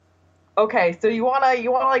Okay, so you wanna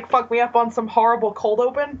like fuck me up on some horrible cold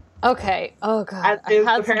open? Okay. Oh god, As I is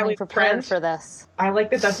had apparently something prepared trend. for this. I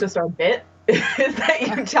like that that's just our bit. Is that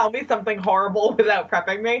you tell me something horrible without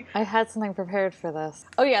prepping me? I had something prepared for this.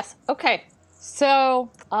 Oh yes. Okay.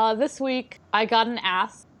 So this week I got an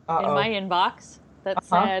ask in my inbox that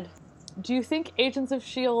said, "Do you think Agents of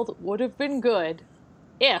S.H.I.E.L.D. would have been good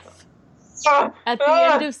if, at the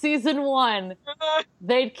end of season 1,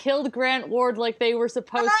 they'd killed Grant Ward like they were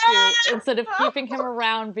supposed to instead of keeping him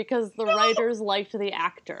around because the writers liked the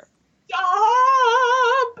actor?"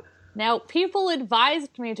 Stop! Now, people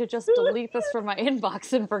advised me to just delete this from my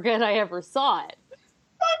inbox and forget I ever saw it.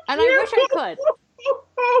 And I wish I could.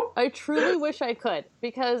 I truly wish I could,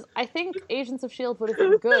 because I think Agents of S.H.I.E.L.D. would have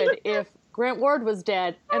been good if Grant Ward was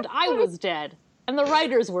dead, and I was dead, and the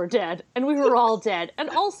writers were dead, and we were all dead. And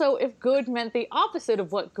also, if good meant the opposite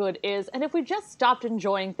of what good is, and if we just stopped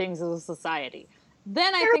enjoying things as a society,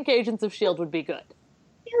 then I think Agents of S.H.I.E.L.D. would be good.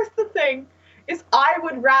 Here's the thing, is I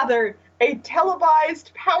would rather a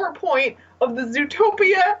televised PowerPoint of the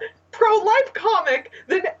Zootopia pro-life comic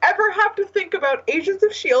than ever have to think about Agents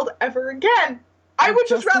of S.H.I.E.L.D. ever again. I would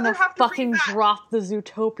just rather have to fucking read that. drop the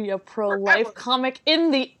Zootopia pro-life Forever. comic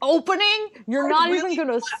in the opening? You're not even going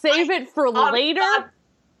to save it for later?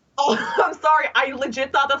 Oh, I'm sorry. I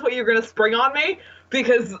legit thought that's what you were going to spring on me,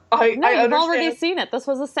 because I you've understand. already seen it. This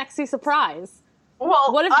was a sexy surprise.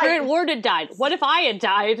 Well, what if Grant Ward had died? What if I had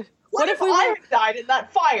died? What if I had died in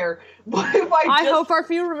that fire? What if I hope our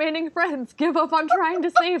few remaining friends give up on trying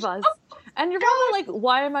to save us. And you're probably like,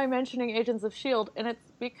 why am I mentioning Agents of S.H.I.E.L.D.? And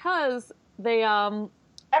it's because they,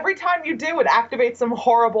 every time you do, it activates some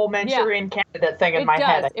horrible Manchurian candidate thing in my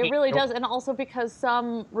head. It really does. And also because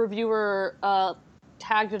some reviewer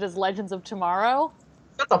tagged it as Legends of Tomorrow.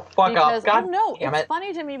 Shut the fuck up. God damn it's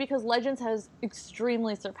funny to me because Legends has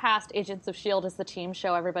extremely surpassed Agents of S.H.I.E.L.D. as the team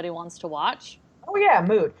show everybody wants to watch. Oh yeah,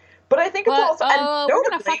 mood. But I think it's also we're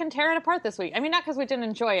gonna fucking tear it apart this week. I mean, not because we didn't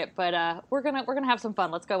enjoy it, but we're gonna have some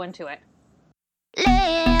fun. Let's go into it.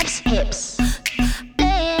 Lips, hips,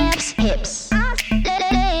 lips, hips,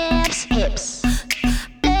 lips, hips, lips,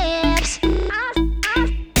 lips,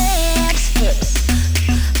 hips, lips,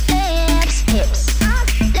 hips,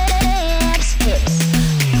 lips,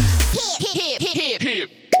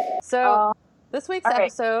 hips. So this week's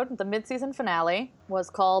episode, the mid-season finale, was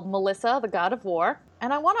called Melissa, the God of War.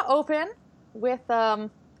 And I want to open with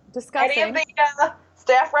discussing... Any of the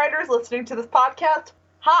staff writers listening to this podcast?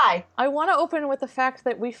 Hi. I want to open with the fact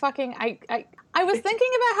that we fucking... I was thinking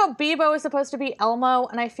about how Bebo is supposed to be Elmo,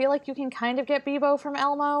 and I feel like you can kind of get Bebo from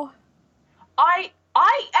Elmo.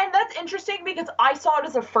 And that's interesting because I saw it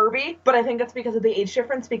as a Furby, but I think that's because of the age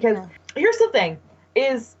difference, because here's the thing,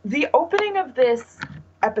 is the opening of this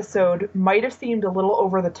episode might have seemed a little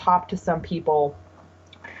over the top to some people,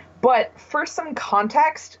 but for some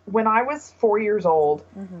context, when I was 4 years old,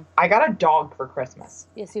 I got a dog for Christmas.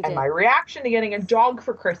 Yes, you did. And my reaction to getting a dog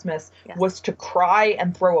for Christmas was to cry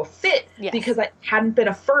and throw a fit because I hadn't been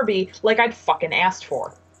a Furby like I'd fucking asked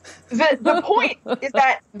for. The point is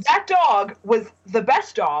that dog was the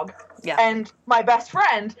best dog and my best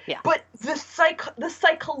friend, but the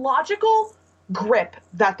psychological grip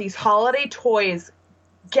that these holiday toys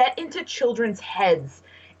get into children's heads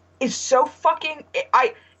is so fucking...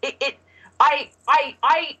 We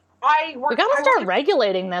gotta start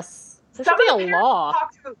regulating this. There should be a law.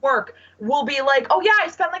 Talk to at work will be like, oh yeah, I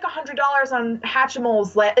spent like $100 on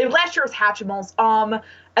Hatchimals. Last year was Hatchimals.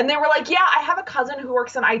 And they were like, yeah, I have a cousin who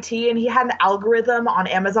works in IT, and he had an algorithm on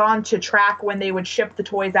Amazon to track when they would ship the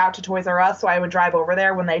toys out to Toys R Us, so I would drive over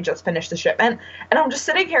there when they just finished the shipment. And I'm just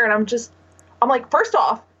sitting here, and I'm like, first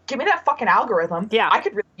off, give me that fucking algorithm. Yeah. I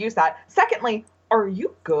could really use that. Secondly, are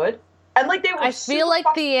you good? And like they were I feel like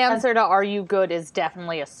the answer to "Are you good?" is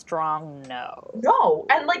definitely a strong no. No.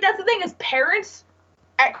 And like that's the thing is parents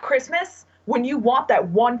at Christmas, when you want that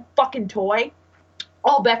one fucking toy,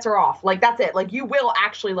 all bets are off. Like that's it. Like you will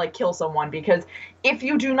actually like kill someone, because if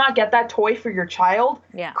you do not get that toy for your child,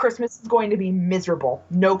 Christmas is going to be miserable.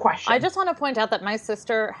 No question. I just want to point out that my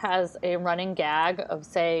sister has a running gag of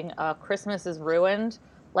saying Christmas is ruined.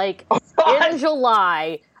 Like in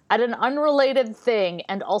July at an unrelated thing,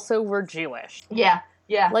 and also we're Jewish. Yeah.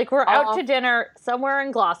 Like we're out to dinner somewhere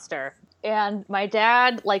in Gloucester, and my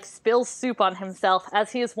dad like spills soup on himself,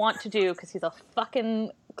 as he is wont to do because he's a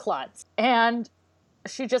fucking klutz. And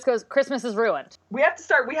she just goes, Christmas is ruined. We have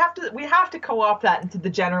to co-opt that into the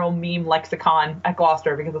general meme lexicon at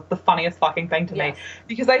Gloucester, because it's the funniest fucking thing to me.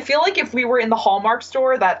 Because I feel like if we were in the Hallmark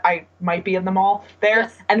store, that I might be in the mall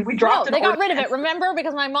there, and we dropped they got rid of it, remember?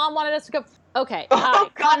 Because my mom wanted us to go... Okay,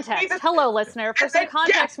 context. Hello, listener. For some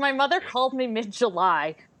context, my mother called me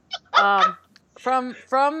mid-July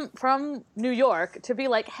from New York to be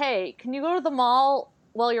like, hey, can you go to the mall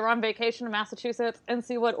while you're on vacation in Massachusetts and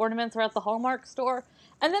see what ornaments are at the Hallmark store?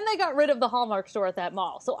 And then they got rid of the Hallmark store at that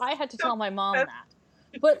mall. So I had to tell my mom that.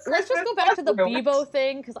 But let's just go back to the Bebo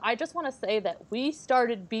thing, because I just want to say that we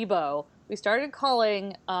started Bebo. We started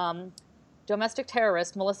calling domestic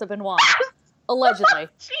terrorist Melissa Benoit, allegedly,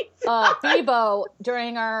 Bebo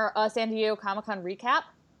during our San Diego Comic-Con recap.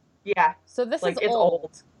 Yeah. So this like, is it's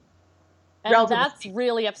old. And Relatively that's speaking.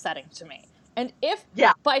 really upsetting to me. And if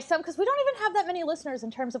by some, because we don't even have that many listeners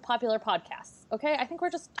in terms of popular podcasts, okay? I think we're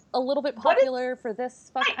just a little bit popular for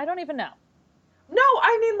this. I don't even know. No,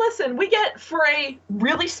 I mean, listen, we get for a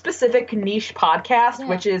really specific niche podcast,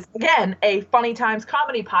 which is, again, a Funny Times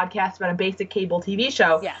comedy podcast about a basic cable TV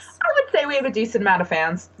show. Yes. I would say we have a decent amount of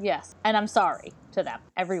fans. Yes. And I'm sorry to them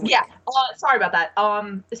every week. Yeah. Sorry about that.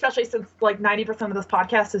 Especially since like 90% of this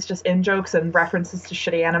podcast is just in-jokes and references to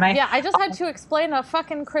shitty anime. Yeah, I just had to explain a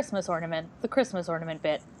fucking Christmas ornament. The Christmas ornament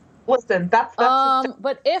bit. Listen, that's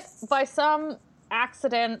but if by some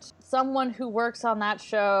accident someone who works on that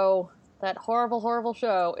show, that horrible, horrible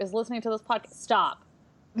show, is listening to this podcast, stop.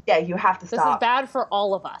 Yeah, you have to stop. This is bad for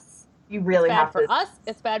all of us. You really have to. It's bad for us.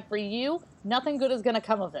 It's bad for you. Nothing good is going to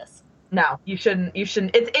come of this. No, you shouldn't.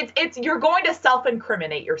 It's you're going to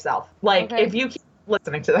self-incriminate yourself. Like, if you keep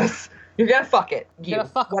listening to this, you're going to fuck it. You're going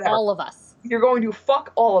to fuck all of us. You're going to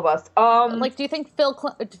fuck all of us. Like, do you think Phil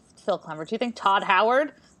Klemmer, do you think Todd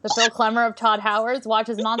Howard, the Phil Klemmer of Todd Howard's,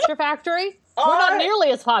 watches Monster Factory? We're not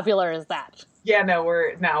nearly as popular as that. Yeah,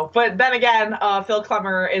 no. But then again, Phil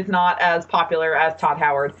Klemmer is not as popular as Todd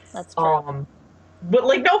Howard. That's true. But,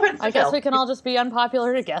 like, no offense to I guess Phil. we can all just be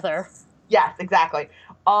unpopular together. Yes, exactly.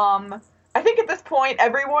 I think at this point,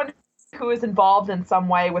 everyone who is involved in some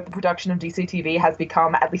way with the production of DC TV has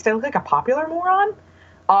become, at least I look like a popular moron.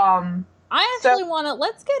 I actually want to,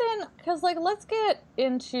 let's get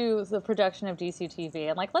into the production of DC TV,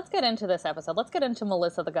 and, like, let's get into this episode. Let's get into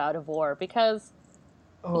Melissa the God of War, because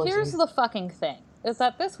here's the fucking thing, is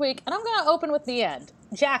that this week, and I'm going to open with the end,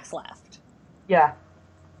 Jax left. Yeah.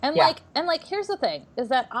 And, here's the thing, is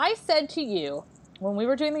that I said to you, when we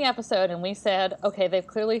were doing the episode, and we said, okay, they've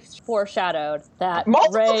clearly foreshadowed that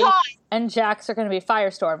Ray and Jax are going to be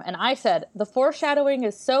Firestorm, and I said, the foreshadowing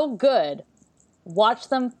is so good, watch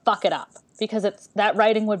them fuck it up, because that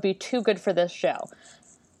writing would be too good for this show.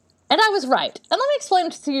 And I was right. And let me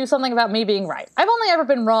explain to you something about me being right. I've only ever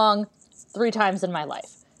been wrong 3 times in my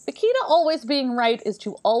life. The key to always being right is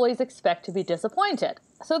to always expect to be disappointed.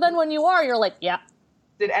 So then when you are, you're like, yeah.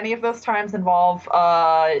 Did any of those times involve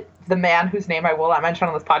the man whose name I will not mention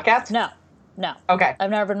on this podcast? No. Okay.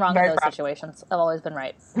 I've never been wrong in those situations. I've always been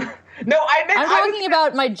right. No, I'm talking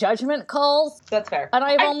about my judgment calls. That's fair. And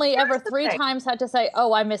I've only ever 3 times had to say,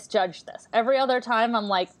 oh, I misjudged this. Every other time I'm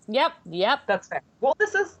like, yep. That's fair. Well,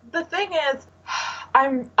 the thing is,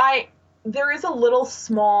 there is a little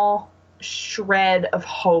small shred of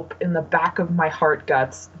hope in the back of my heart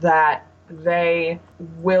guts that they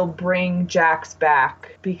will bring Jax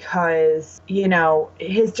back, because,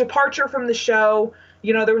 his departure from the show,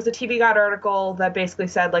 there was a TV Guide article that basically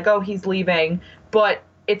said, like, oh, he's leaving, but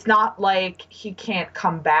it's not like he can't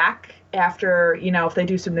come back after, if they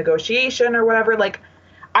do some negotiation or whatever. Like,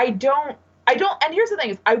 I don't, and here's the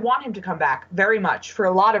thing is, I want him to come back very much for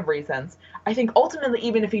a lot of reasons. I think ultimately,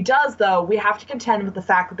 even if he does, though, we have to contend with the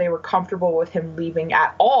fact that they were comfortable with him leaving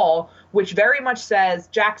at all, which very much says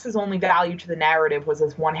Jax's only value to the narrative was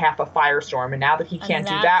as one half of Firestorm, and now that he can't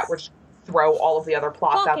do that, we're just throw all of the other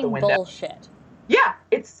plots out the window. Bullshit. Yeah,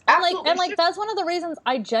 it's absolutely and that's one of the reasons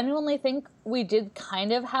I genuinely think we did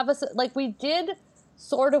kind of have we did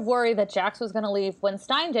sort of worry that Jax was going to leave when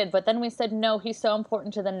Stein did, but then we said, no, he's so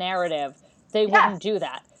important to the narrative, they wouldn't do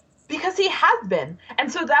that. Because he has been.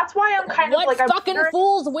 And so that's why I'm kind of like... What fucking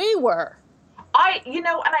fools we were. And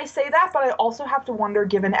I say that, but I also have to wonder,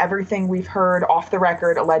 given everything we've heard off the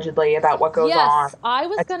record, allegedly, about what goes on. Yes, I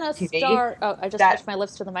was going to start... Oh, I just touched my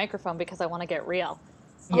lips to the microphone because I want to get real.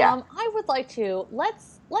 Yeah. I would like to...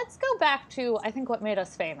 Let's go back to, I think, what made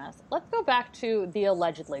us famous. Let's go back to the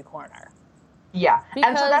allegedly corner. Yeah. Because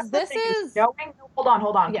and so that's this the thing is... Hold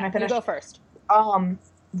on. Yeah, Can I finish? You go first.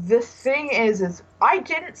 The thing is I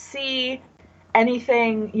didn't see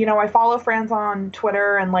anything, I follow friends on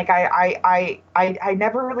Twitter, and like I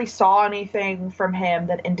never really saw anything from him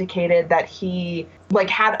that indicated that he like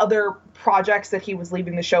had other projects that he was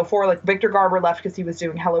leaving the show for. Like Victor Garber left because he was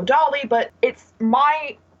doing Hello Dolly, but it's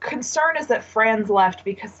my concern is that Franz left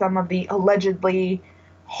because some of the allegedly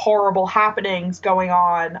horrible happenings going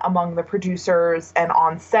on among the producers and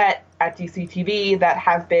on set at DCTV that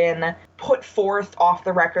have been put forth off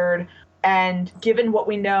the record And given what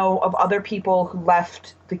we know of other people who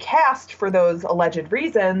left the cast for those alleged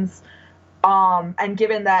reasons, and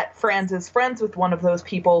given that Franz is friends with one of those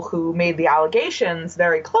people who made the allegations,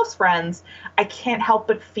 very close friends, I can't help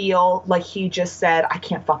but feel like he just said, I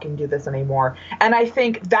can't fucking do this anymore. And I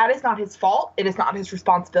think that is not his fault. It is not his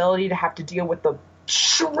responsibility to have to deal with the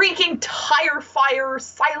shrieking tire fire,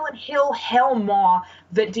 Silent Hill hellmaw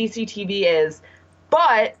that DC TV is.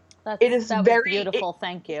 But it is very beautiful.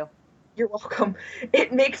 Thank you. You're welcome.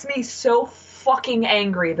 It makes me so fucking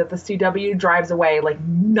angry that the CW drives away like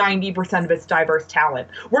 90% of its diverse talent.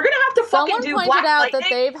 We're gonna have to fucking do Black Lightning. Someone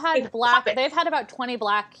pointed out that they've had about 20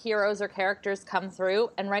 black heroes or characters come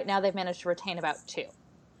through, and right now they've managed to retain about 2.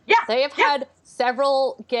 Yeah. They have had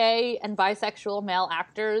several gay and bisexual male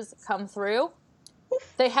actors come through.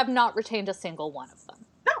 Oof. They have not retained a single one of them.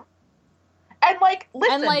 No. And like,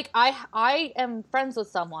 listen. And like, I am friends with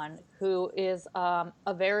someone who is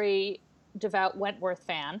a very devout Wentworth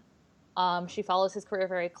fan. She follows his career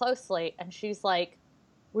very closely, and she's like,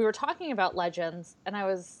 we were talking about Legends, and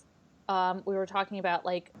we were talking about,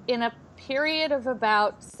 like, in a period of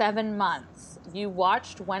about 7 months, you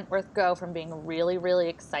watched Wentworth go from being really, really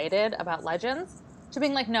excited about Legends to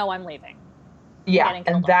being like, no, I'm leaving. Yeah,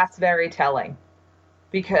 and that's very telling.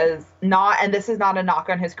 Because and this is not a knock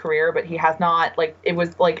on his career, but he has not, like, it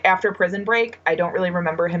was, like, after Prison Break, I don't really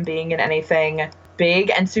remember him being in anything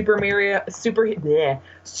big, and superhero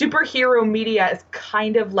media is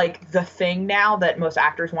kind of, like, the thing now that most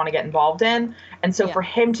actors want to get involved in, and so for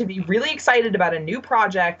him to be really excited about a new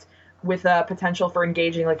project with a potential for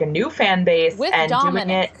engaging, like, a new fan base with and Dominic,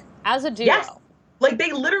 doing it as a duo. Yes. Like,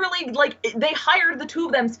 they literally, like, they hired the two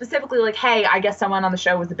of them specifically, like, hey, I guess someone on the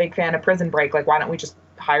show was a big fan of Prison Break. Like, why don't we just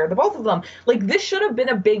hire the both of them? Like, this should have been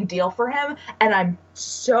a big deal for him, and I'm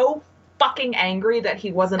so fucking angry that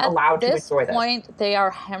he wasn't allowed to enjoy this. At this point, they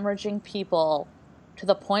are hemorrhaging people to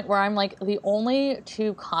the point where I'm like, the only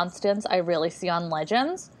 2 constants I really see on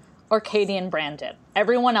Legends are Katie and Brandon.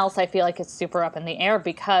 Everyone else I feel like is super up in the air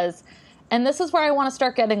because, and this is where I want to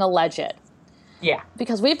start getting alleged. Yeah.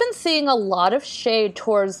 Because we've been seeing a lot of shade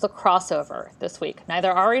towards the crossover this week.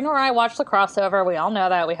 Neither Ari nor I watched the crossover. We all know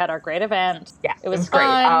that. We had our great event. Yeah, it was great.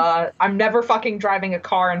 fun. I'm never fucking driving a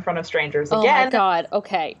car in front of strangers again. Oh my God.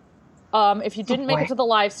 Okay. If you didn't make it to the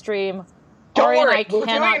live stream, Don't Ari worry.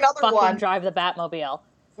 and I cannot fucking drive the Batmobile.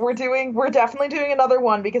 We're definitely doing another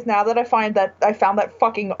one because now that I found that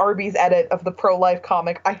fucking Arby's edit of the pro-life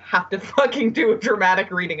comic, I have to fucking do a dramatic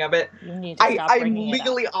reading of it. You need to stop bringing I'm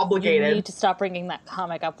legally obligated. You need to stop bringing that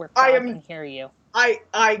comic up where God can hear you. I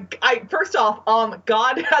first off,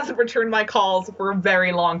 God hasn't returned my calls for a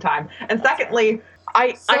very long time, and secondly,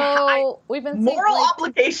 we've been moral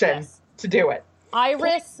obligation to do it.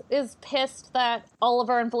 Iris is pissed that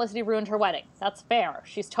Oliver and Felicity ruined her wedding. That's fair.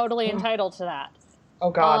 She's totally entitled to that. Oh,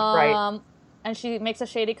 God, right. And she makes a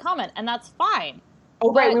shady comment, and that's fine.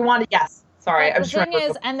 Oh, right, we wanted, yes. Sorry, I was trying to... The thing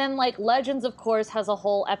is, and then, like, Legends, of course, has a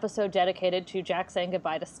whole episode dedicated to Jack saying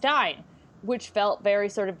goodbye to Stein, which felt very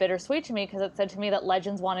sort of bittersweet to me, because it said to me that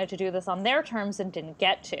Legends wanted to do this on their terms and didn't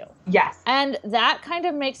get to. Yes. And that kind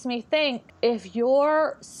of makes me think, if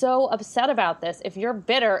you're so upset about this, if you're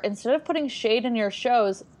bitter, instead of putting shade in your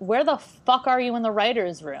shows, where the fuck are you in the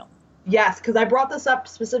writer's room? Yes, because I brought this up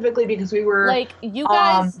specifically because we were... Like, you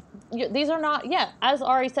guys, these are not, as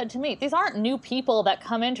Ari said to me, these aren't new people that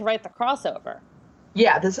come in to write the crossover.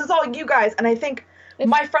 Yeah, this is all you guys, and I think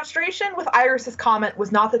my frustration with Iris's comment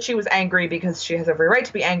was not that she was angry because she has every right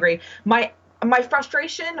to be angry. My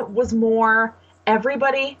frustration was more...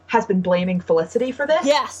 Everybody has been blaming Felicity for this.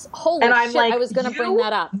 Yes. Holy and I'm shit, like, I was going to bring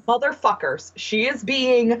that up. Motherfuckers. She is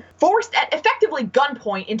being forced at effectively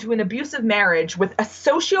gunpoint into an abusive marriage with a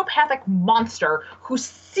sociopathic monster who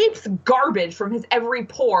seeps garbage from his every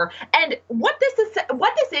pore. And what this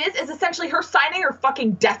is essentially her signing her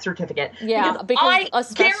fucking death certificate. Yeah, because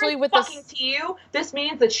especially with this... to you, this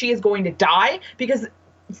means that she is going to die because...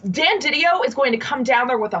 Dan Didio is going to come down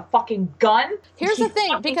there with a fucking gun. Here's the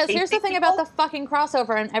thing about the fucking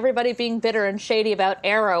crossover and everybody being bitter and shady about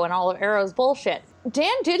Arrow and all of Arrow's bullshit.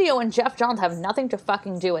 Dan Didio and Jeff Johns have nothing to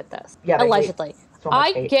fucking do with this. Yeah, allegedly.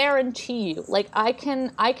 I guarantee you, like, I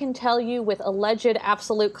can tell you with alleged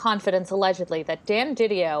absolute confidence, allegedly, that Dan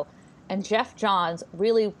Didio and Jeff Johns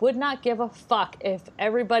really would not give a fuck if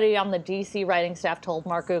everybody on the DC writing staff told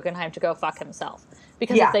Mark Guggenheim to go fuck himself.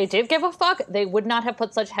 Because if they did give a fuck, they would not have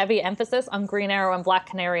put such heavy emphasis on Green Arrow and Black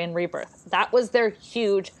Canary and Rebirth. That was their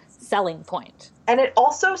huge selling point. And it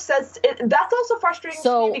also says, that's also frustrating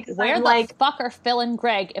to me because where the fuck are Phil and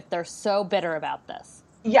Greg if they're so bitter about this?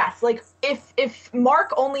 Yes, like, if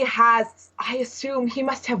Mark only has, I assume he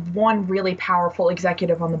must have one really powerful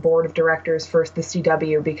executive on the board of directors for the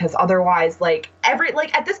CW, because otherwise, like,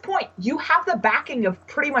 at this point, you have the backing of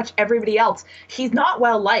pretty much everybody else. He's not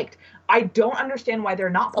well liked. I don't understand why they're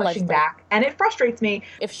not pushing back, and it frustrates me.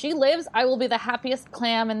 If she lives, I will be the happiest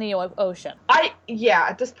clam in the ocean.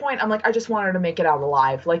 At this point, I'm like, I just want her to make it out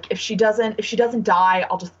alive. Like, if she doesn't die,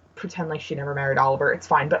 I'll just pretend like she never married Oliver. It's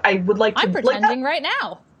fine, but I would like to. I'm pretending right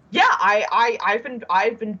now. Yeah,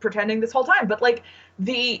 I've been pretending this whole time, but like,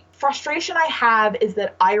 the frustration I have is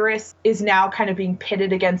that Iris is now kind of being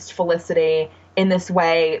pitted against Felicity in this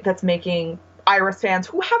way that's making Iris fans,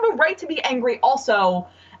 who have a right to be angry also,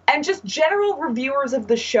 and just general reviewers of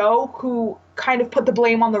the show who kind of put the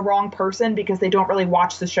blame on the wrong person because they don't really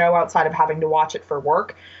watch the show outside of having to watch it for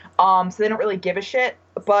work. So they don't really give a shit,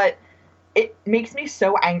 but it makes me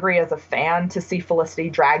so angry as a fan to see Felicity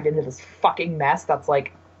dragged into this fucking mess that's,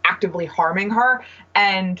 like, actively harming her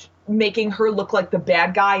and making her look like the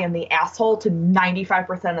bad guy and the asshole to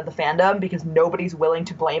 95% of the fandom, because nobody's willing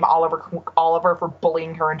to blame Oliver for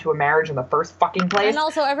bullying her into a marriage in the first fucking place. And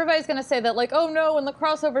also, everybody's gonna say that, like, oh no, in the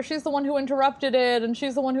crossover, she's the one who interrupted it, and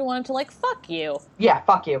she's the one who wanted to, like, fuck you. Yeah,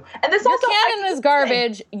 fuck you. And this Your also, canon is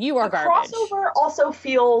garbage. You are garbage. Crossover also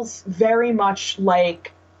feels very much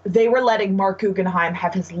like they were letting Mark Guggenheim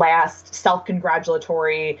have his last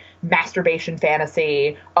self-congratulatory masturbation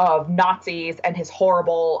fantasy of Nazis and his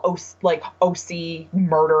horrible, OC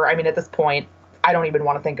murder. I mean, at this point, I don't even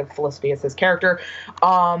want to think of Felicity as his character.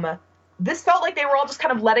 This felt like they were all just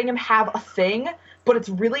kind of letting him have a thing, but it's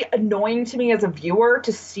really annoying to me as a viewer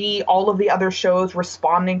to see all of the other shows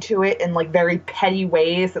responding to it in, like, very petty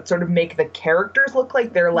ways that sort of make the characters look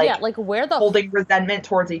like they're, like where the holding resentment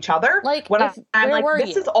towards each other. Like, when I'm like,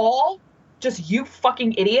 this you? is all just you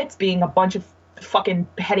fucking idiots being a bunch of fucking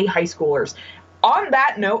petty high schoolers. On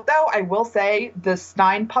that note, though, I will say the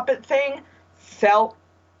Stein puppet thing felt,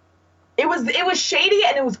 it was shady,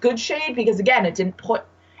 and it was good shade because, again, it didn't put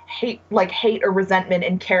hate or resentment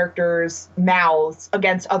in characters' mouths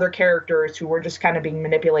against other characters who were just kind of being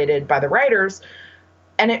manipulated by the writers.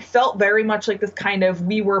 And it felt very much like this kind of,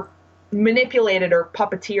 we were manipulated or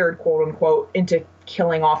puppeteered, quote unquote, into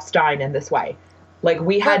killing off Stein in this way. Like,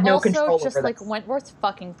 we had no control over this. Also, just like Wentworth's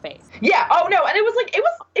fucking face. Yeah. Oh no. And it was like, it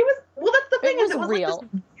was. Well, that's the thing, it was real.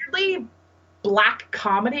 Like this weirdly black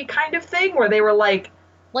comedy kind of thing where they were like.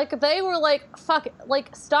 Like, they were like, fuck it.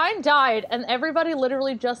 Like, Stein died, and everybody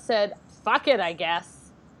literally just said, fuck it, I guess.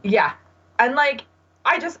 Yeah. And, like,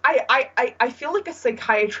 I feel like a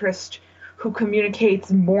psychiatrist who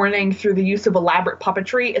communicates mourning through the use of elaborate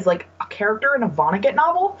puppetry is, like, a character in a Vonnegut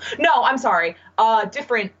novel. No, I'm sorry.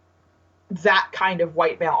 Different, that kind of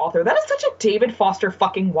white male author. That is such a David Foster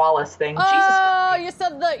fucking Wallace thing. Oh, Jesus Christ.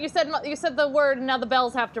 you said the word, and now the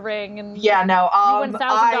bells have to ring, and yeah, no, you win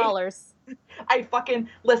 $1,000. I fucking,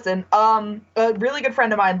 listen, a really good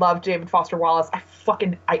friend of mine loved David Foster Wallace.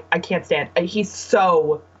 I can't stand. He's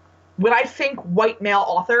so, when I think white male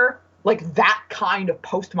author, like that kind of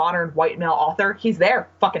postmodern white male author, he's there.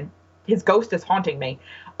 Fucking, his ghost is haunting me.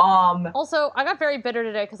 Also, I got very bitter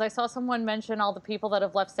today because I saw someone mention all the people that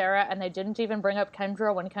have left Sarah, and they didn't even bring up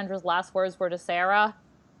Kendra when Kendra's last words were to Sarah.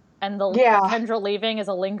 And Kendra leaving is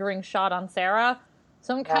a lingering shot on Sarah.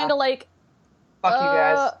 So I'm kind of like, fuck you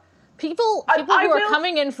guys. People who are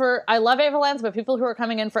coming in for, I love Ava Lance, but people who are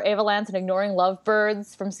coming in for Ava Lance and ignoring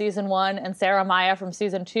Lovebirds from season 1 and Sarah Maya from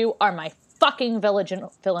season 2 are my fucking villain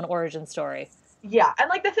origin story. Yeah, and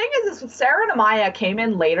like the thing is Sarah and Amaya came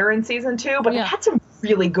in later in season 2, but they had some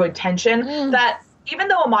really good tension that even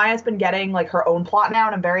though Amaya's been getting like her own plot now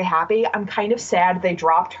and I'm very happy, I'm kind of sad they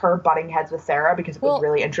dropped her butting heads with Sarah because it was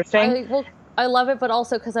really interesting. I love it, but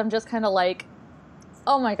also because I'm just kind of like,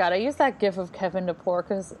 oh my god, I use that gif of Kevin DePore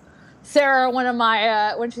because Sarah,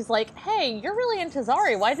 when she's like, hey, you're really into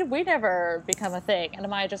Zari, why did we never become a thing? And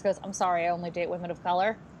Amaya just goes, I'm sorry, I only date women of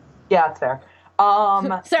color. Yeah, that's fair.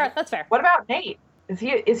 Sarah, that's fair. What about Nate? Is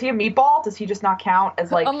he a meatball? Does he just not count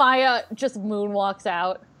as like... Amaya just moonwalks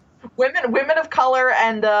out. Women of color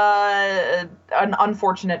and an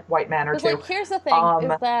unfortunate white man or two. Like, here's the thing,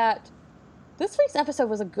 is that this week's episode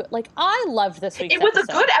was a good... Like, I loved this week's episode. It was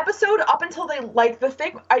a good episode up until they... Like, the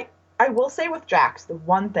thing... I will say with Jax, the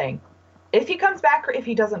one thing, if he comes back or if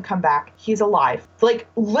he doesn't come back, he's alive. Like,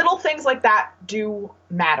 little things like that do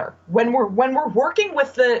matter. When we're working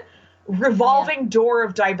with the revolving door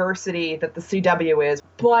of diversity that the CW is,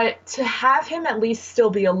 but to have him at least still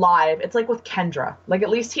be alive, it's like with Kendra. Like, at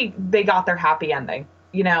least they got their happy ending.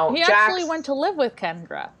 You know, he Jax actually went to live with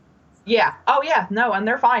Kendra. Yeah. Oh, yeah. No, and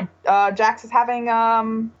they're fine. Jax is having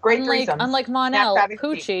great threesomes. Unlike Mon-El,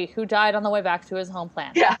 Poochie, who died on the way back to his home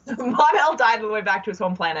planet. Yeah, Mon-El died on the way back to his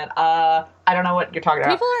home planet. I don't know what you're talking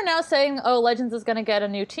about. People are now saying, oh, Legends is going to get a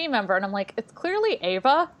new team member, and I'm like, it's clearly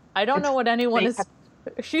Ava. I don't know what anyone is...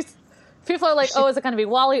 People are like, oh, is it going to be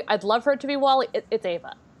Wally? I'd love for it to be Wally. It's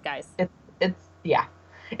Ava, guys. Yeah.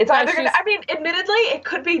 It's either going to... I mean, admittedly, it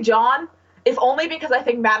could be John, if only because I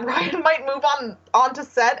think Matt Ryan might move onto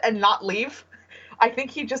set and not leave. I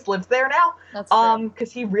think he just lives there now. That's true.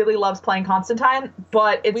 Because he really loves playing Constantine.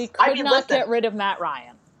 But it's... We could not get rid of Matt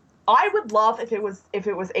Ryan. I would love if it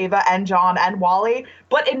was Ava and John and Wally.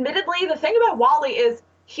 But admittedly, the thing about Wally is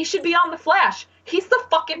he should be on The Flash. He's the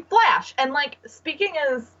fucking Flash. And, like, speaking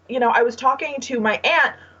as, I was talking to my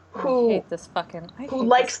aunt who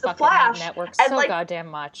likes The Flash. Network and, so like, goddamn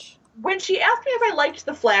much. When she asked me if I liked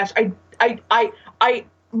The Flash,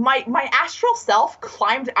 my astral self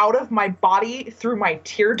climbed out of my body through my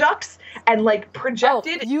tear ducts and like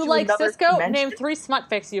projected. You to like Cisco? Dimension. Name 3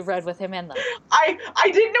 smut-fics you've read with him in them. I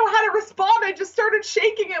didn't know how to respond. I just started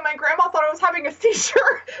shaking and my grandma thought I was having a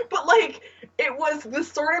seizure. But like it was the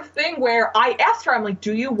sort of thing where I asked her, I'm like,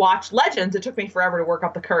 do you watch Legends? It took me forever to work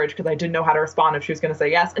up the courage because I didn't know how to respond if she was going to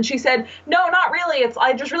say yes. And she said, no, not really.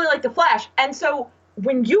 I just really like The Flash. And so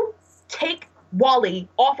when you take Wally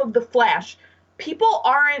off of The Flash,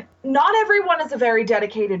 not everyone is a very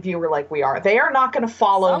dedicated viewer like we are. They are not going to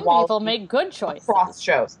follow Some Wally people make good choices. Across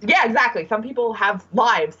shows. Yeah, exactly. Some people have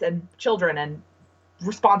lives and children and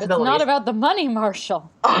responsibilities. It's not about the money,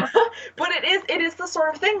 Marshall. But it is the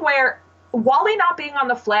sort of thing where Wally not being on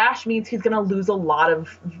The Flash means he's going to lose a lot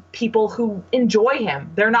of people who enjoy him.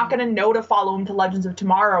 They're not going to know to follow him to Legends of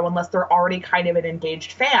Tomorrow unless they're already kind of an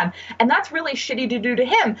engaged fan. And that's really shitty to do to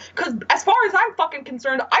him. Because as far as I'm fucking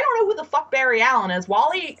concerned, I don't know who the fuck Barry Allen is.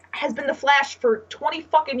 Wally has been The Flash for 20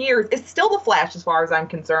 fucking years. Is still The Flash as far as I'm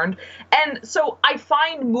concerned. And so I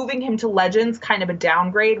find moving him to Legends kind of a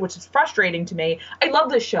downgrade, which is frustrating to me. I love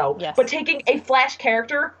this show. Yes. But taking a Flash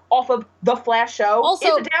character off of The Flash show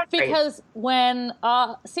also, is a downgrade. Because when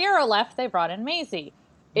Sierra left, they brought in Maisie.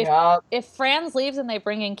 If Franz leaves and they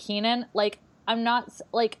bring in Keenan, I'm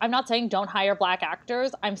not saying don't hire black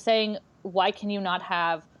actors. I'm saying why can you not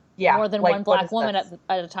have more than one black woman at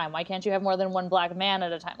a time? Why can't you have more than one black man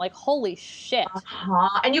at a time? Like, holy shit.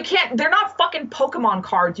 And you can't, they're not fucking Pokemon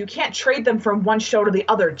cards. You can't trade them from one show to the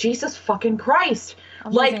other. Jesus fucking Christ.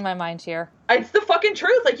 I'm losing my mind here. It's the fucking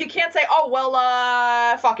truth. Like, you can't say, oh,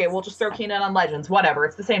 well, fuck it. We'll just throw Keenan on Legends. Whatever.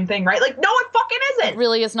 It's the same thing, right? Like, no, it fucking isn't. It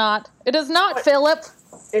really is not. It is not, Philip.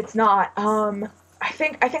 It's not. I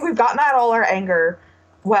think we've gotten at all our anger.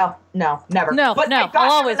 Well, no, never. No, but no,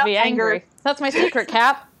 I'll always be angry. That's my secret,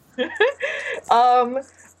 Cap. I'm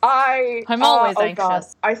always anxious. God.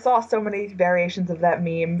 I saw so many variations of that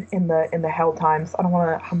meme in the Hell Times. I don't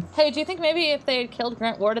want to. Hey, do you think maybe if they had killed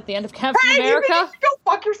Grant Ward at the end of Captain America? You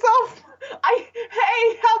go fuck yourself.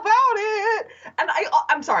 Hey, how about it? And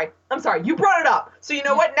I'm sorry. You brought it up. So you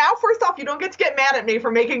know what? Now, first off, you don't get to get mad at me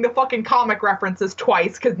for making the fucking comic references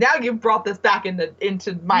twice, because now you've brought this back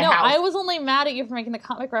into my house. No, I was only mad at you for making the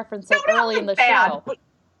comic references early in the show. But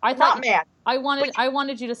I thought mad. I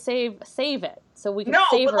wanted you to save it so we could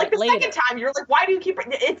save her later. No, but the second time you're like, why do you keep?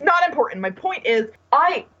 It's not important. My point is,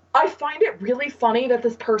 I find it really funny that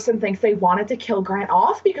this person thinks they wanted to kill Grant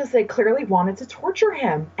off because they clearly wanted to torture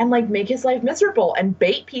him and like make his life miserable and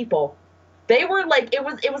bait people. They were like, it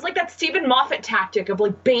was like that Stephen Moffat tactic of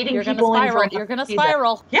like baiting people in for You're gonna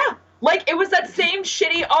spiral. Yeah. Like, it was that same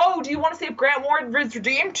shitty, do you want to see if Grant Ward is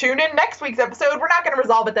redeemed? Tune in next week's episode. We're not going to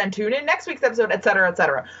resolve it then. Tune in next week's episode, et cetera, et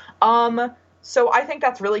cetera. So I think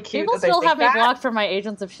that's really cute. People still have me blocked for my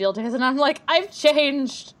Agents of S.H.I.E.L.D. days, and I'm like, I've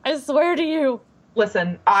changed. I swear to you.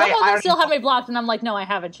 Listen, Some of them still have me blocked, and I'm like, no, I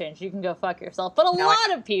haven't changed. You can go fuck yourself. But a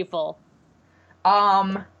lot of people.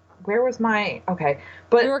 Where was my... Okay.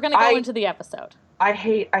 But we were going to go into the episode. I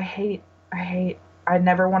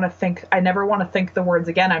never want to think the words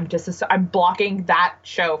again. I'm blocking that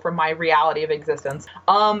show from my reality of existence.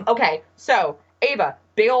 Okay. So, Ava,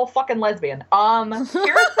 big old fucking lesbian. Here's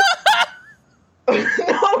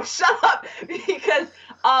no, shut up. Because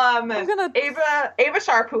Ava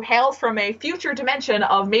Sharp, who hails from a future dimension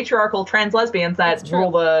of matriarchal trans lesbians that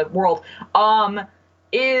rule the world,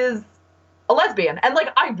 is a lesbian. And like,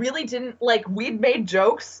 I really didn't we'd made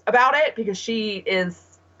jokes about it because she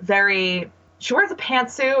is she wears a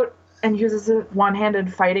pantsuit and uses a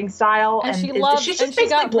one-handed fighting style. And she loves, she's just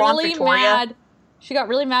got really mad. She got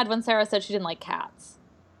really mad when Sarah said she didn't like cats.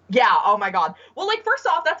 Yeah, oh my god. Well, first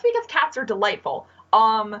off, that's because cats are delightful.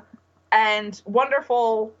 And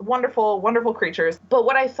wonderful, wonderful, wonderful creatures. But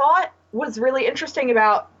what I thought was really interesting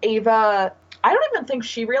about Ava, I don't even think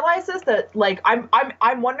she realizes that, like,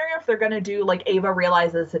 I'm wondering if they're gonna do, like, Ava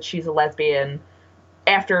realizes that she's a lesbian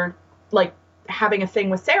after, like, having a thing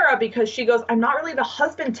with Sarah, because she goes, I'm not really the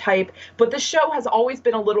husband type, but this show has always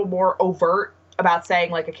been a little more overt about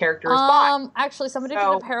saying, like, a character is bi. Actually, somebody did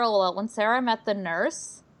a parallel. When Sarah met the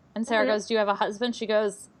nurse, and Sarah goes, do you have a husband? She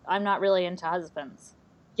goes, I'm not really into husbands.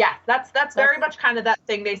 Yeah, that's very much kind of that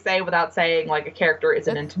thing they say without saying, like, a character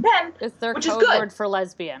isn't into men, it's their which code is good. Word for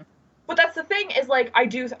lesbian. But that's the thing, is, like, I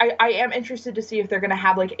am interested to see if they're gonna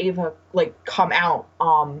have, like, Ava, like, come out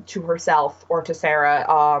to herself or to Sarah.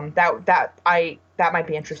 That might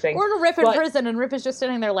be interesting. Or to Rip in prison, and Rip is just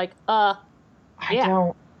sitting there like, I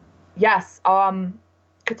don't. Yes.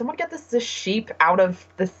 Could someone get this sheep out of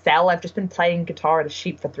the cell? I've just been playing guitar at a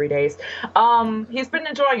sheep for 3 days. He's been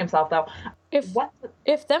enjoying himself, though. If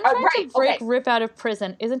them trying to break Rip out of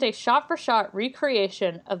prison isn't a shot-for-shot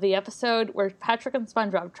recreation of the episode where Patrick and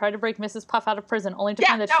SpongeBob try to break Mrs. Puff out of prison, only to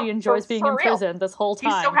find that she enjoys being in prison this whole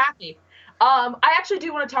time. He's so happy. I actually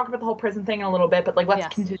do want to talk about the whole prison thing in a little bit, but, like,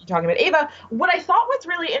 let's continue talking about Ava. What I thought was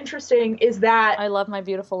really interesting is that... I love my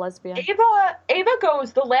beautiful lesbian. Ava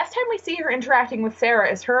goes, the last time we see her interacting with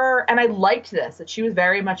Sarah is her, and I liked this, that she was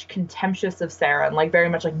very much contemptuous of Sarah, and, like, very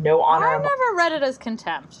much, like, no honor. I never read it as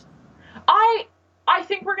contempt. I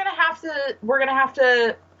think we're gonna have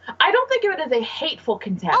to, I don't think of it as a hateful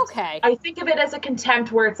contempt. Okay. I think of it as a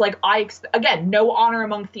contempt where it's like, again, no honor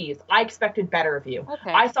among thieves. I expected better of you.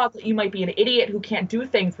 Okay. I thought that you might be an idiot who can't do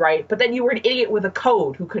things right, but then you were an idiot with a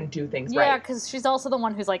code who couldn't do things right. Yeah, because she's also the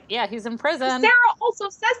one who's like, yeah, he's in prison. Sarah also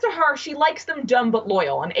says to her she likes them dumb but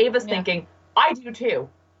loyal, and Ava's thinking, I do too,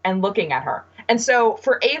 and looking at her. And so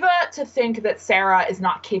for Ava to think that Sarah is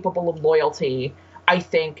not capable of loyalty, I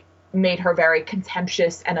think made her very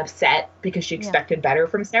contemptuous and upset because she expected better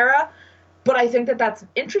from Sarah. But I think that that's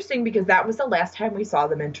interesting because that was the last time we saw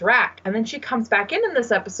them interact. And then she comes back in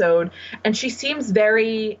this episode and she seems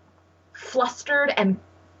very flustered and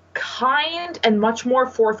kind and much more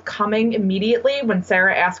forthcoming immediately when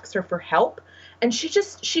Sarah asks her for help. And it's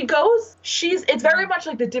very much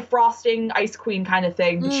like the defrosting ice queen kind of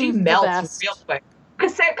thing, but she melts real quick.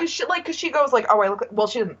 Because she goes like, oh,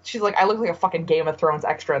 she's like, I look like a fucking Game of Thrones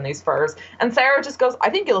extra in these furs. And Sarah just goes, I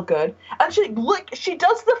think you look good. And she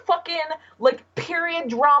does the fucking, like, period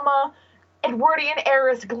drama Edwardian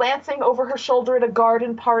heiress glancing over her shoulder at a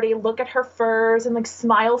garden party, look at her furs, and, like,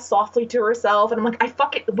 smile softly to herself. And I'm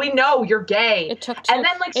like, we know you're gay. It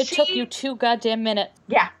took you 2 goddamn minutes.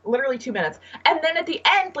 Yeah, literally 2 minutes. And then at the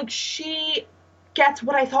end, like, she gets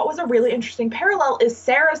what I thought was a really interesting parallel is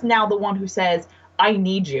Sarah's now the one who says, I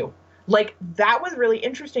need you. Like, that was really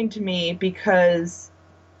interesting to me because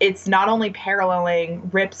it's not only paralleling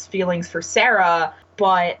Rip's feelings for Sarah,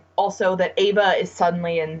 but also that Ava is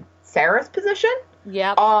suddenly in Sarah's position.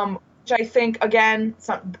 Yeah. Which I think, again,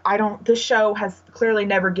 this show has clearly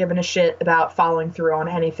never given a shit about following through on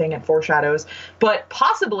anything it foreshadows, but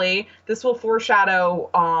possibly this will foreshadow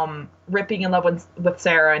Rip being in love with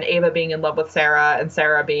Sarah and Ava being in love with Sarah and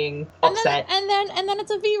Sarah being upset. And then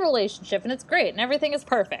it's a V relationship and it's great and everything is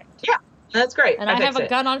perfect. Yeah, that's great. And I have a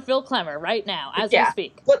gun on Phil Klemmer right now as we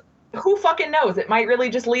speak. But who fucking knows? It might really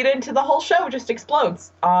just lead into the whole show just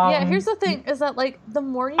explodes. Here's the thing, is that, like, the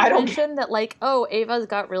more you mention that, like, oh, Ava's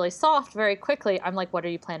got really soft very quickly, I'm like, what are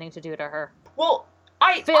you planning to do to her? Well,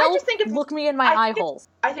 I just think look me in my eye holes.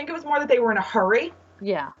 I think it was more that they were in a hurry.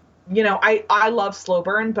 Yeah. You know, I love slow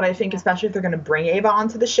burn, but I think especially if they're going to bring Ava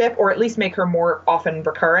onto the ship, or at least make her more often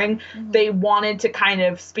recurring, they wanted to kind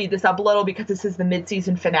of speed this up a little because this is the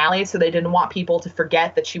mid-season finale, so they didn't want people to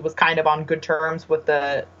forget that she was kind of on good terms with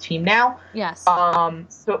the team now. Yes. So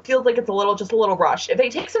it feels like it's just a little rushed. If they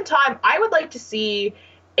take some time, I would like to see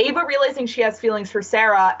Ava realizing she has feelings for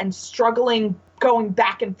Sarah and struggling, going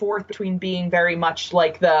back and forth between being very much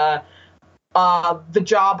like the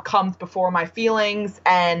job comes before my feelings,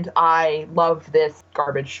 and I love this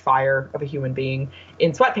garbage fire of a human being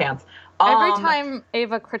in sweatpants. Every time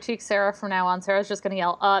Ava critiques Sarah from now on, Sarah's just going to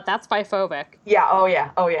yell, that's biphobic. Yeah, oh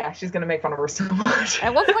yeah. She's going to make fun of her so much.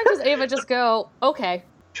 At what point does Ava just go, okay.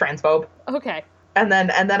 Transphobe. Okay. And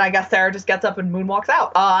then I guess Sarah just gets up and moonwalks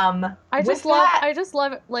out. I just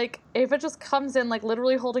love it. Like, Ava just comes in, like,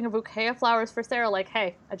 literally holding a bouquet of flowers for Sarah, like,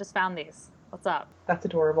 hey, I just found these. What's up? That's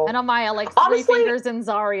adorable. And Amaya, like, honestly, 3 fingers in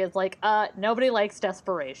Zari is like, nobody likes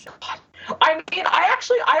desperation. I mean,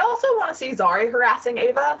 I also want to see Zari harassing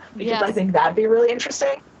Ava, because I think that'd be really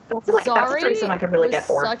interesting. I feel like that's a threesome I could really get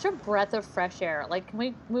for. Such a breath of fresh air. Like, can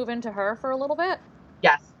we move into her for a little bit?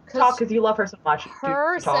 Yes. Talk, because you love her so much.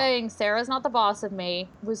 Her saying, Sarah's not the boss of me,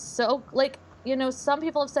 was so, like, you know, some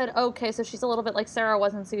people have said, okay, so she's a little bit like Sarah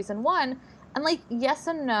was in season 1. And, like, yes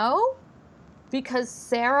and no, because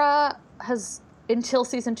Sarah has, until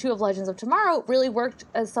season 2 of Legends of Tomorrow, really worked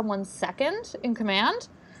as someone's second in command.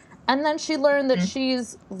 And then she learned that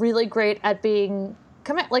she's really great at being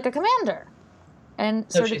like a commander. And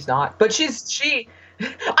no, she's not. But she.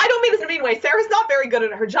 I don't mean this in a mean way. Sarah's not very good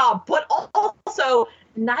at her job, but also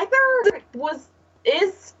neither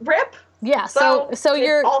is Rip. Yeah. So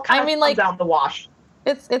you're. All kind I mean, of like down the wash.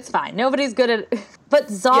 It's fine. Nobody's good at. But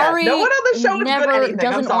Zari no one on the show is never good at anything.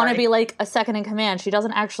 doesn't want to be like a second in command. She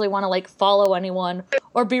doesn't actually want to like follow anyone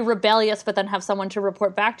or be rebellious, but then have someone to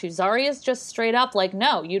report back to. Zari is just straight up like,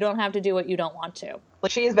 no, you don't have to do what you don't want to.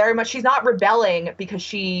 She is very much. She's not rebelling because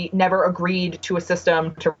she never agreed to a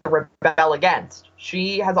system to rebel against.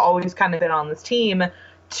 She has always kind of been on this team.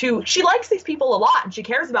 She likes these people a lot and she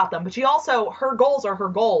cares about them, but she also, her goals are her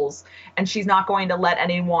goals, and she's not going to let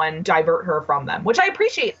anyone divert her from them, which I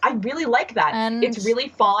appreciate. I really like that. And it's really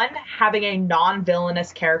fun having a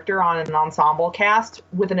non-villainous character on an ensemble cast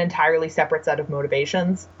with an entirely separate set of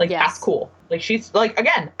motivations. Like, that's cool. Like, she's, like,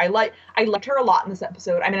 again, I liked her a lot in this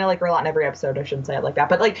episode. I mean, I like her a lot in every episode. I shouldn't say it like that.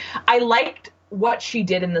 But, like, I liked what she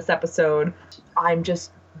did in this episode. I'm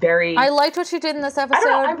just I liked what she did in this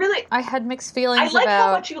episode. I had mixed feelings I like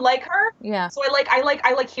how much you like her. Yeah. So I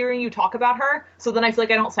like hearing you talk about her. So then I feel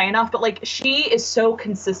like I don't say enough. But, like, she is so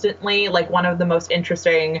consistently, like, one of the most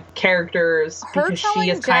interesting characters. Her because telling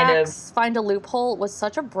she is Jax kind of find a loophole was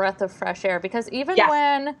such a breath of fresh air. Because even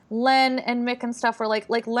when Len and Mick and stuff were like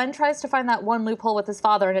Len tries to find that one loophole with his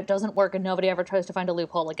father and it doesn't work and nobody ever tries to find a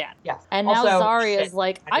loophole again. Yes. And also, now Zari is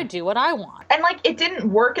like, I do what I want. And, like, it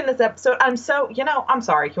didn't work in this episode. I'm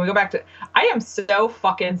sorry. Can we go back to... I am so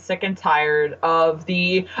fucking sick and tired of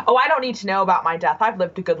the, I don't need to know about my death. I've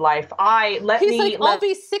lived a good life. He's like, I'll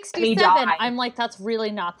be 67. I'm like, that's really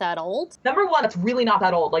not that old. Number one, that's really not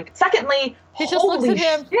that old. Like, secondly, he just looks at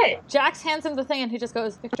him. Shit. Jax hands him the thing and he just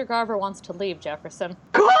goes, Victor Garver wants to leave, Jefferson.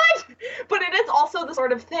 Good! But it is also the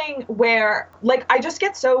sort of thing where, like, I just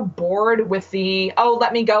get so bored with the,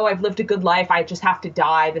 let me go. I've lived a good life. I just have to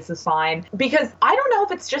die. This is fine. Because I don't know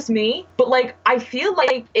if it's just me, but, like, I feel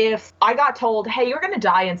like if I got told, hey, you're going to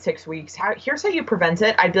die in 6 weeks, here's how you prevent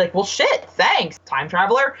it, I'd be like, well, shit, thanks, time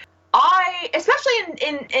traveler. Especially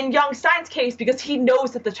in young Stein's case, because he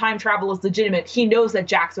knows that the time travel is legitimate, he knows that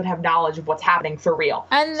Jax would have knowledge of what's happening for real.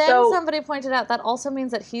 And then somebody pointed out that also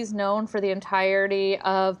means that he's known for the entirety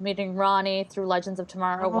of meeting Ronnie through Legends of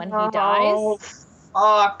Tomorrow when he dies.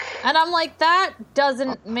 Fuck. And I'm like, that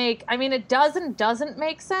doesn't make, I mean, it doesn't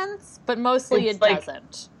make sense, but mostly it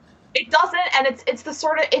doesn't. It doesn't, and it's the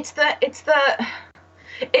sort of, it's the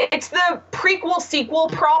prequel sequel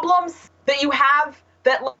problems that you have.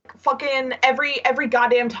 That, like, fucking every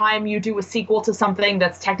goddamn time you do a sequel to something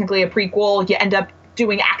that's technically a prequel, you end up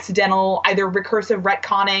doing accidental, either recursive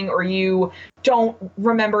retconning, or you don't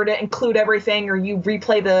remember to include everything, or you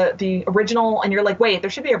replay the original, and you're like, wait, there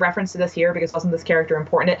should be a reference to this here, because wasn't this character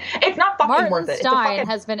important? It's not fucking worth it. Martin Stein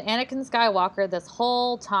has been Anakin Skywalker this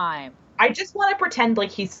whole time. I just want to pretend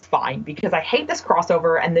like he's fine, because I hate this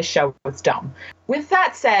crossover and this show is dumb. With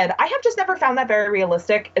that said, I have just never found that very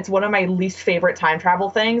realistic. It's one of my least favorite time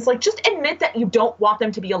travel things. Like, just admit that you don't want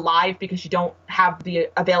them to be alive because you don't have the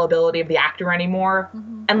availability of the actor anymore.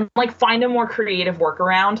 Mm-hmm. And, like, find a more creative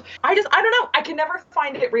workaround. I don't know. I can never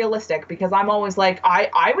find it realistic because I'm always like,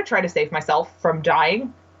 I would try to save myself from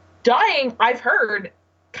dying. Dying, I've heard,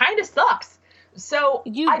 kind of sucks. So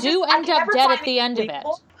you do end up dead at the end of it.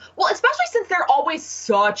 Well, especially since they're always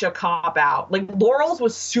such a cop-out. Like, Laurel's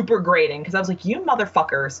was super grating, because I was like, you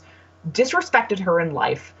motherfuckers disrespected her in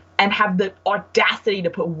life and have the audacity to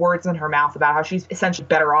put words in her mouth about how she's essentially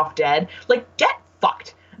better off dead. Like, get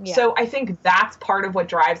fucked. Yeah. So I think that's part of what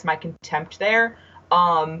drives my contempt there.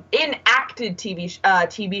 In acted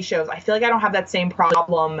TV shows, I feel like I don't have that same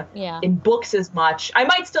problem in books as much. I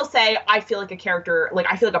might still say I feel like a character, like,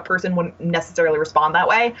 I feel like a person wouldn't necessarily respond that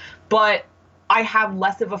way, but I have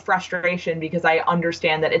less of a frustration because I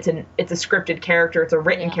understand that it's a scripted character, it's a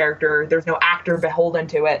written character, there's no actor beholden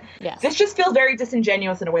to it. Yes. This just feels very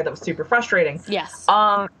disingenuous in a way that was super frustrating. Yes.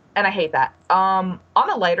 And I hate that. On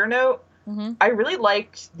a lighter note, I really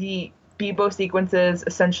liked the Bebo sequences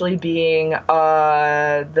essentially being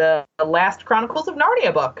the last Chronicles of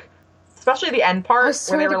Narnia book. Especially the end part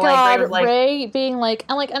where they were like, Ray being like,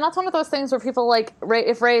 and that's one of those things where people like, Ray,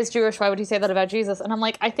 if Ray is Jewish, why would he say that about Jesus? And I'm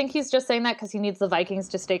like, I think he's just saying that because he needs the Vikings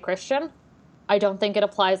to stay Christian. I don't think it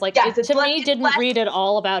applies. Like, to me, didn't read at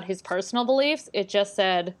all about his personal beliefs. It just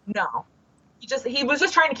said no. He was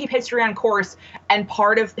just trying to keep history on course, and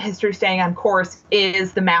part of history staying on course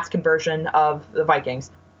is the mass conversion of the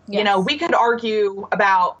Vikings. You know, we could argue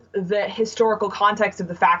about the historical context of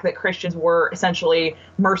the fact that Christians were essentially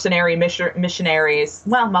mercenary missionaries.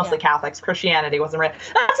 Well, mostly Catholics. Christianity wasn't really.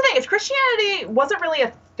 That's the thing, is Christianity wasn't really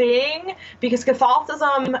a thing because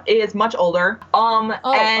Catholicism is much older. And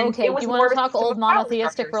okay. It was you want to talk old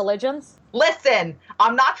monotheistic structures. Religions? Listen,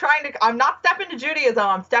 I'm not stepping to Judaism,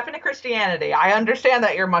 I'm stepping to Christianity. I understand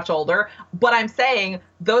that you're much older, but I'm saying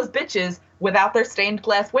those bitches without their stained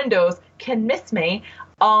glass windows can miss me.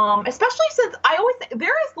 Especially since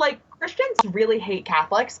there is like, Christians really hate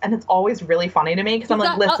Catholics, and it's always really funny to me because I'm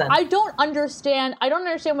like, listen. I don't understand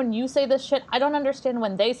when you say this shit. I don't understand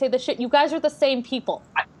when they say this shit. You guys are the same people.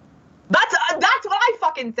 That's what I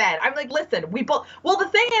fucking said. I'm like, listen, well, the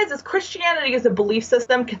thing is Christianity is a belief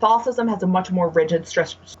system. Catholicism has a much more rigid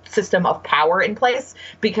system of power in place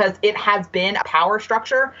because it has been a power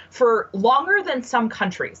structure for longer than some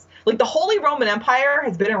countries. Like, the Holy Roman Empire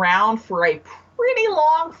has been around for a pretty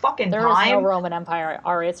long fucking time. There is no Roman Empire,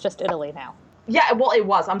 Ari. It's just Italy now. Yeah, well, it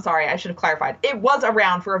was. I'm sorry. I should have clarified. It was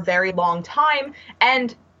around for a very long time.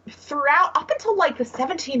 And throughout, up until like the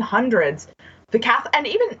 1700s, the Catholic, and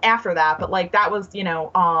even after that, but like that was, you know,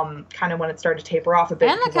 kind of when it started to taper off a bit.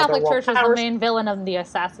 And the Catholic Church was the main villain of the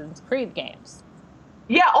Assassin's Creed games.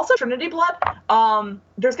 Yeah, also Trinity Blood.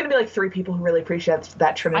 There's going to be like 3 people who really appreciate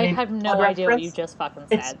that Trinity Blood. I have no idea what you just fucking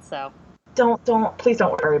said, so. Please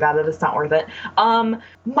don't worry about it. It's not worth it.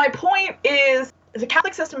 My point is the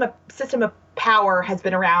Catholic system of power has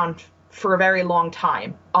been around for a very long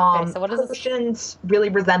time. Okay, so what is Christians really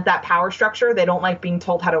resent that power structure. They don't like being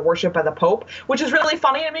told how to worship by the Pope, which is really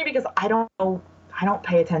funny to me because I don't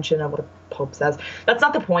pay attention to what a Pope says. That's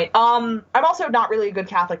not the point. I'm also not really a good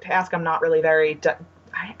Catholic to ask. I'm not really very...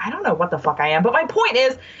 I don't know what the fuck I am. But my point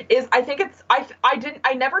is I think it's...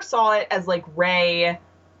 I never saw it as like Rey...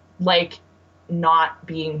 like not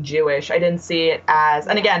being Jewish. I didn't see it as,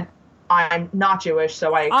 and again, I'm not Jewish,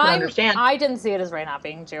 so I can understand. I didn't see it as Rey not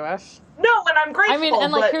being Jewish. No, and I'm grateful. I mean,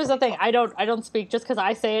 and like, here's the thing: I don't speak just because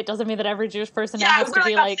I say it doesn't mean that every Jewish person has to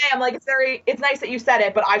be like. I'm like, it's nice that you said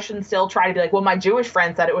it, but I shouldn't still try to be like, well, my Jewish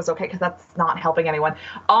friend said it was okay, because that's not helping anyone.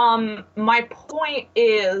 My point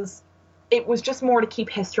is, it was just more to keep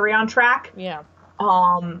history on track. Yeah.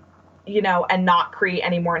 You know, and not create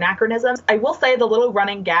any more anachronisms. I will say the little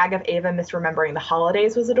running gag of Ava misremembering the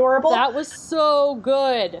holidays was adorable. That was so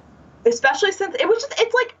good. Especially since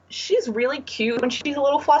it's like, she's really cute when she's a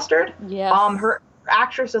little flustered. Yeah. Her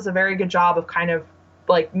actress does a very good job of kind of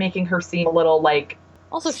like making her seem a little like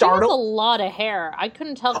also startled. She has a lot of hair. I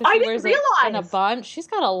couldn't tell because she wears it in a bunch. She's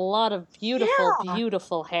got a lot of beautiful,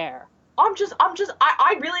 beautiful hair.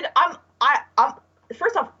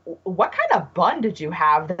 First off, what kind of bun did you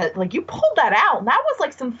have that, like, you pulled that out? And that was,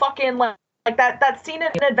 like, some fucking, like that scene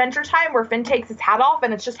in Adventure Time where Finn takes his hat off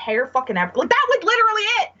and it's just hair fucking everywhere. Like, that was literally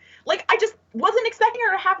it. Like, I just wasn't expecting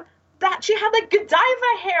her to have that. She had, like,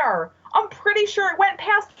 Godiva hair. I'm pretty sure it went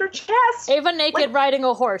past her chest. Ava naked riding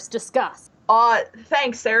a horse. Discuss.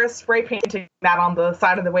 Thanks. Sarah's spray painting that on the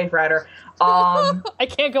side of the Wave Rider. I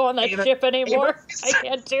can't go on that ship anymore. I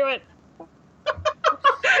can't do it.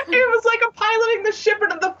 It was like I'm piloting the ship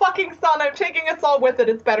into the fucking sun. I'm taking us all with it.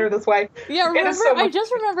 It's better this way. Yeah,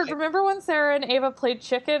 remember when Sarah and Ava played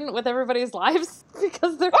chicken with everybody's lives?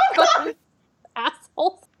 Because they're fucking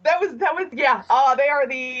assholes. That was, yeah. They are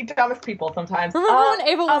the dumbest people sometimes. Remember when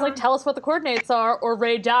Ava was like, tell us what the coordinates are or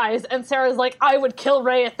Rey dies, and Sarah's like, I would kill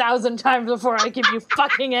Rey 1,000 times before I give you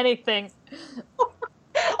fucking anything.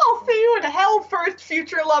 I'll see you in hell first,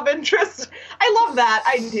 future love interest. I love that.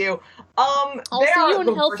 I do. I'll see you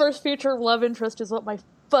in hell first, future love interest is what my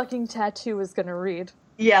fucking tattoo is gonna read.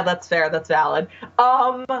 Yeah, that's fair. That's valid.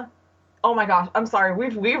 Oh my gosh. I'm sorry.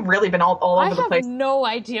 We've really been all over the place. I have no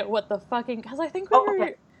idea what the fucking, because I think we were...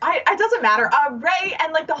 Okay. It doesn't matter. Rey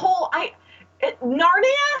and like the whole,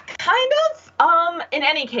 Narnia, kind of. In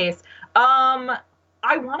any case, I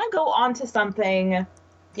want to go on to something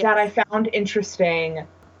that I found interesting,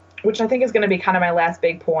 which I think is going to be kind of my last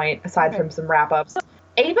big point, aside from some wrap-ups.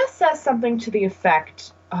 Ava says something to the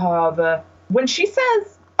effect of, when she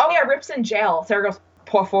says, oh yeah, Rip's in jail, Sarah goes,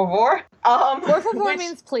 por favor. Por favor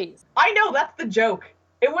means please. I know, that's the joke.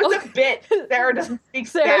 It was a bit. Sarah doesn't speak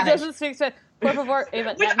Spanish. Sarah doesn't speak Spanish. Por favor,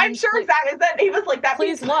 Ava. Which I'm sure exactly that Ava's like that.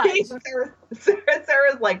 Please what?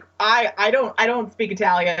 Sarah's like, I don't speak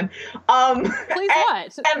Italian. Please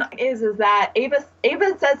what? And is that Ava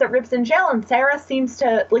says that Rip's in jail, and Sarah seems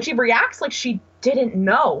to, like, she reacts like she didn't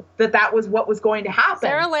know that was what was going to happen.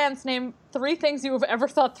 Sarah Lance, name 3 things you have ever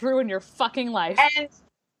thought through in your fucking life. And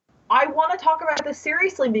I want to talk about this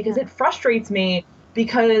seriously because it frustrates me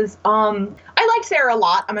because I like Sarah a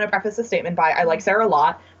lot. I'm going to preface this statement by I like Sarah a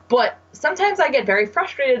lot. But sometimes I get very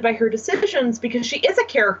frustrated by her decisions because she is a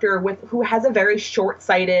character who has a very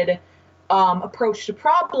short-sighted approach to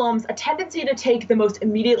problems, a tendency to take the most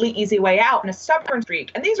immediately easy way out, and a stubborn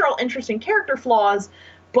streak. And these are all interesting character flaws,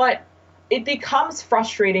 but it becomes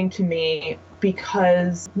frustrating to me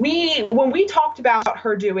because when we talked about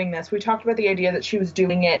her doing this, we talked about the idea that she was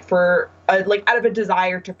doing it for out of a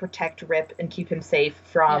desire to protect Rip and keep him safe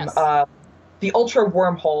from the Ultra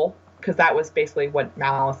wormhole, because that was basically what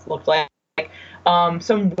Malice looked like.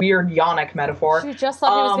 Some weird Yonic metaphor. She just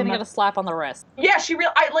thought he was going to get a slap on the wrist. Yeah, that's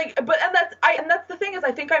the thing is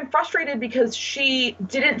I think I'm frustrated because she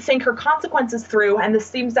didn't think her consequences through, and this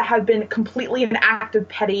seems to have been completely an act of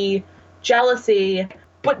petty jealousy.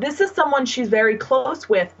 But this is someone she's very close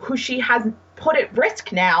with, who she has put at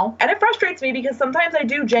risk now, and it frustrates me because sometimes I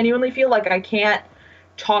do genuinely feel like I can't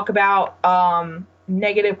talk about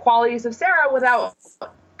negative qualities of Sarah without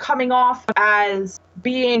coming off as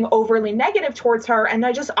being overly negative towards her. And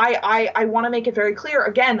I want to make it very clear.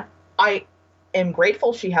 Again, I am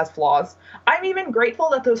grateful she has flaws. I'm even grateful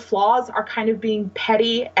that those flaws are kind of being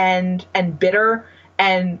petty and bitter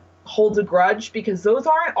and holds a grudge, because those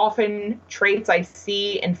aren't often traits I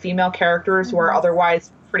see in female characters who are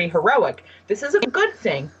otherwise pretty heroic. This is a good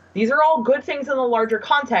thing. These are all good things in the larger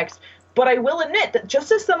context. But I will admit that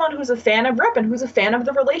just as someone who's a fan of Rip and who's a fan of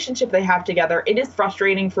the relationship they have together, it is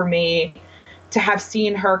frustrating for me to have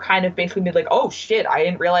seen her kind of basically be like, oh shit, I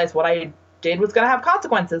didn't realize what I did was going to have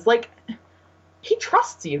consequences. Like, he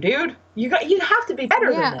trusts you, dude. You have to be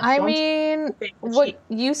better than this. I mean, what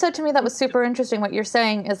you said to me that was super interesting. What you're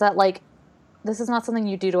saying is that, like, this is not something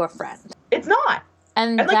you do to a friend. It's not.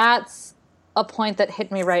 And that's a point that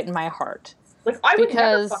hit me right in my heart. Like, I would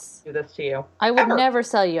never do this to you. I would never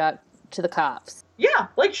sell you out to the cops. Yeah,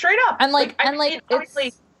 like, straight up. And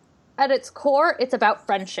it's at its core, it's about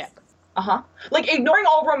friendship. Like, ignoring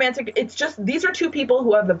all romantic, it's just, these are two people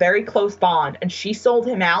who have a very close bond, and she sold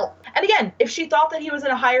him out. And again, if she thought that he was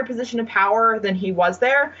in a higher position of power than he was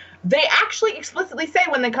there, they actually explicitly say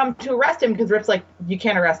when they come to arrest him, because Rip's like, you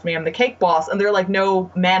can't arrest me, I'm the cake boss. And they're like,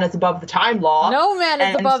 no man is above the time law. No man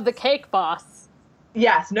is above the cake boss.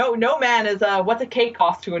 Yes, no man is, what's a cake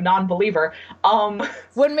cost to a non-believer?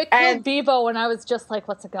 When Mick killed Bebo, and I was just like,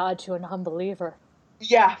 what's a god to a non-believer?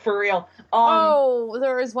 Yeah, for real.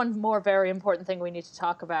 There is one more very important thing we need to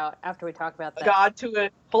talk about after we talk about that.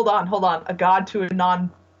 Hold on. A god to a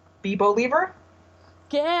non-Bebo-liever?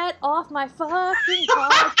 Get off my fucking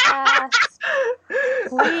podcast.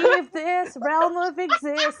 Leave this realm of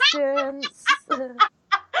existence.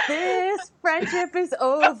 This friendship is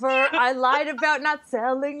over. I lied about not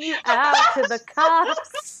selling you out to the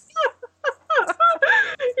cops.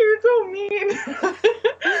 You're so mean.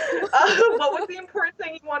 What was the important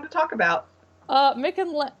thing you wanted to talk about? Mick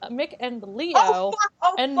and Leo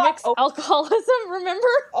and Mick's alcoholism, remember?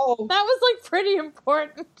 Oh. That was, like, pretty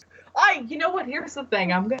important. You know what? Here's the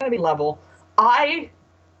thing. I'm gonna be level.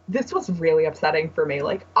 This was really upsetting for me.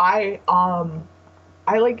 Like, oh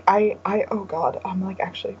God, I'm like,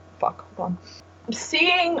 actually, fuck, hold on.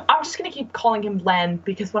 I'm just gonna keep calling him Len,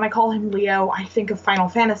 because when I call him Leo, I think of Final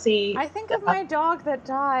Fantasy. I think of my dog that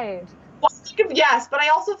died. Well, yes, but I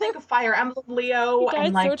also think of Fire Emblem Leo.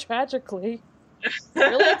 He died so tragically.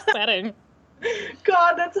 Really upsetting.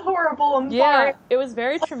 God, that's horrible. I'm sorry. It was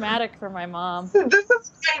very traumatic for my mom. This is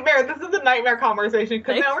a nightmare. This is a nightmare conversation,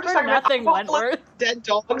 because now we're just talking about dead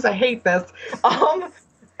dogs. I hate this.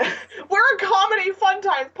 We're a comedy fun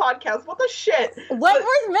times podcast. What the shit?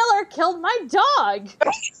 Wentworth Miller killed my dog.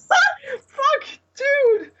 Fuck,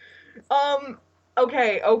 dude.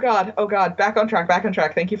 Okay. Oh God. Back on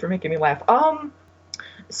track. Thank you for making me laugh.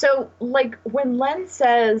 So, like, when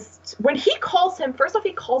he calls him, first off,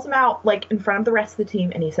 he calls him out, like, in front of the rest of the team,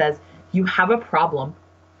 and he says, you have a problem.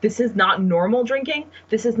 This is not normal drinking.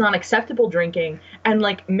 This is not acceptable drinking. And,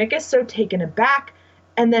 like, Mick is so taken aback.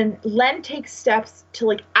 And then Len takes steps to,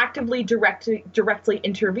 like, actively directly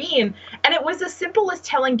intervene. And it was as simple as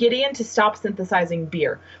telling Gideon to stop synthesizing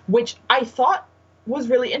beer, which I thought was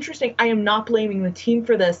really interesting. I am not blaming the team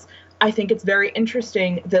for this. I think it's very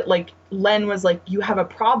interesting that, like, Len was like, you have a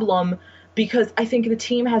problem, because I think the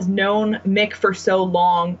team has known Mick for so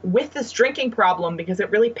long with this drinking problem, because it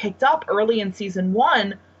really picked up early in season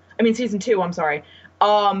 2, I'm sorry,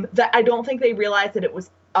 that I don't think they realized that it was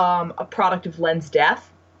a product of Len's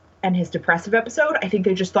death and his depressive episode. I think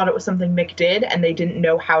they just thought it was something Mick did, and they didn't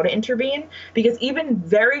know how to intervene, because even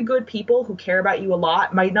very good people who care about you a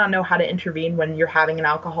lot might not know how to intervene when you're having an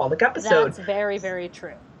alcoholic episode. That's very, very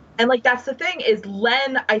true. And, like, that's the thing, is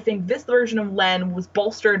Len, I think this version of Len was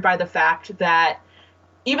bolstered by the fact that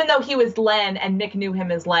even though he was Len and Nick knew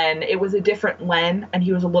him as Len, it was a different Len, and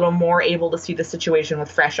he was a little more able to see the situation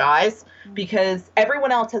with fresh eyes, because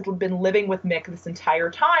everyone else has been living with Mick this entire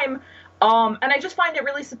time. And I just find it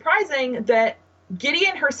really surprising that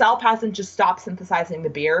Gideon herself hasn't just stopped synthesizing the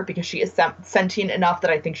beer, because she is sentient enough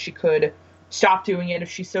that I think she could stop doing it if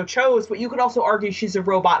she so chose. But you could also argue she's a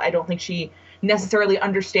robot. I don't think she necessarily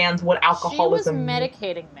understands what alcoholism. She was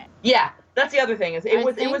medicating Mick. Yeah, that's the other thing. Is it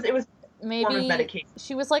was maybe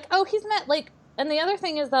she was like, oh, he's and the other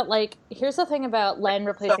thing is that, like, here's the thing about Len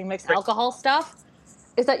replacing Mick's alcohol stuff,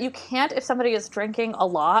 is that you can't, if somebody is drinking a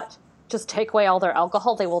lot, just take away all their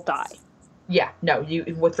alcohol, they will die. Yeah, no, you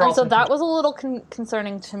withdraw. And so that was a little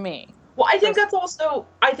concerning to me. Well, I think that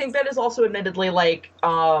is also admittedly, like,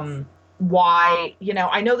 why, you know,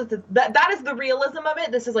 I know that is the realism of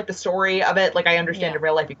it. This is like the story of it. Like, I understand in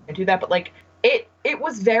real life you can do that, but like it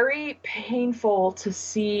was very painful to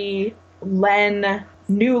see Len,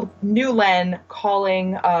 new Len,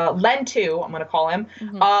 calling Len 2, I'm gonna call him,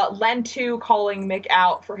 Len 2 calling Mick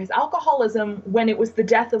out for his alcoholism, when it was the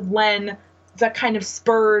death of Len that kind of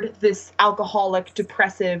spurred this alcoholic,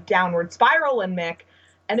 depressive, downward spiral in Mick.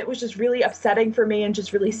 And it was just really upsetting for me and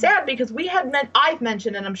just really sad, because I've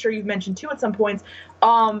mentioned, and I'm sure you've mentioned too at some points,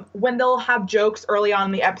 when they'll have jokes early on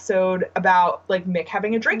in the episode about, like, Mick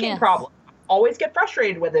having a drinking problem. I always get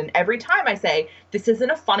frustrated with it. And every time I say, this isn't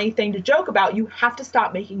a funny thing to joke about. You have to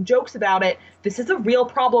stop making jokes about it. This is a real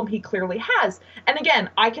problem he clearly has. And again,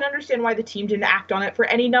 I can understand why the team didn't act on it for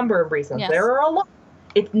any number of reasons. Yes. There are a lot.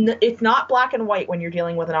 It's not black and white when you're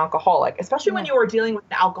dealing with an alcoholic, especially when you are dealing with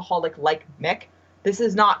an alcoholic like Mick. This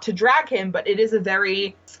is not to drag him, but it is a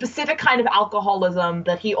very specific kind of alcoholism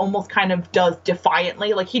that he almost kind of does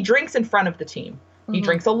defiantly. Like, he drinks in front of the team. He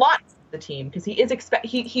drinks a lot of the team because he is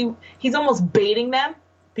he's almost baiting them,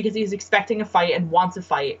 because he's expecting a fight and wants a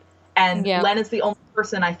fight. And Len is the only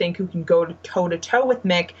person, I think, who can go toe to toe with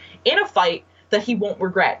Mick in a fight that he won't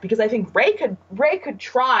regret, because I think Ray could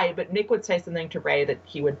try, but Nick would say something to Ray that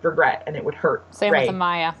he would regret, and it would hurt Same Ray. with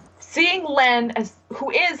Amaya. Seeing Len,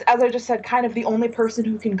 who is, as I just said, kind of the only person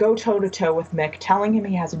who can go toe-to-toe with Mick, telling him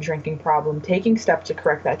he has a drinking problem, taking steps to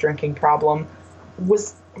correct that drinking problem,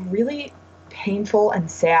 was really painful and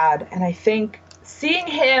sad. And I think seeing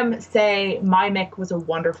him say, my Mick was a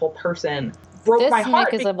wonderful person, broke my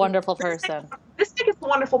heart. This Mick is a wonderful person. This Mick is a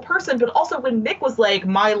wonderful person, but also when Mick was like,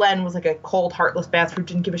 my Len was like a cold, heartless bastard,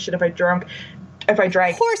 didn't give a shit if I drank.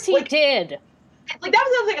 Of course he did. Like, that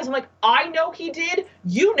was the other thing, is I'm like, I know he did,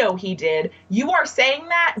 you know he did, you are saying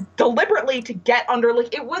that deliberately to get under,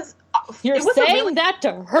 like, You're saying that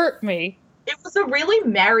to hurt me. It was a really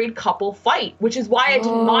married couple fight, which is why I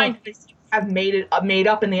didn't mind they have made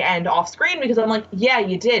up in the end off screen, because I'm like, yeah,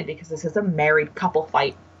 you did, because this is a married couple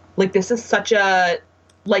fight. Like, this is such a,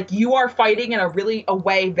 like, you are fighting in a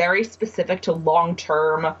way very specific to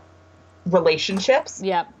long-term relationships.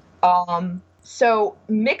 Yep. So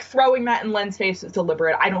Mick throwing that in Len's face was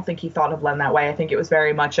deliberate. I don't think he thought of Len that way. I think it was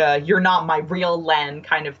very much a, you're not my real Len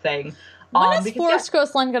kind of thing. When is Force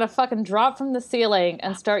Ghost Len gonna fucking drop from the ceiling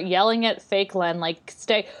and start yelling at fake Len, like,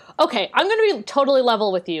 stay... Okay, I'm gonna be totally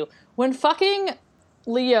level with you. When fucking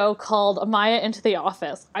Leo called Amaya into the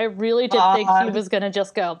office, I really did think he was gonna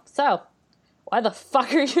just go, so... Why the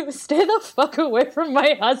fuck are you? Stay the fuck away from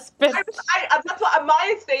my husband. That's what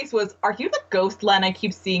my face was. Are you the ghost Len I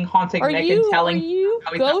keep seeing haunting Mick and telling? Are you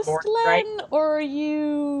ghost Len, right? Or are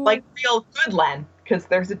you like real good Len? Because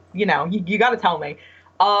there's you got to tell me.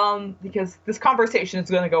 Because this conversation is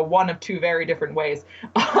going to go one of two very different ways.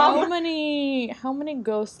 How many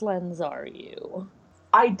ghost Lens are you?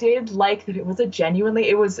 I did like that it was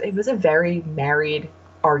a very married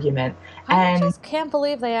argument. I just can't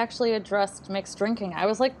believe they actually addressed mixed drinking. I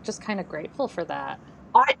was like just kind of grateful for that.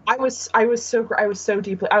 I was so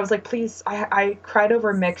deeply, I was like, please, I cried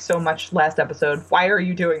over Mick so much last episode. Why are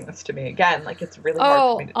you doing this to me again? Like, it's really hard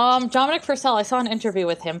for me to... Dominic Purcell, I saw an interview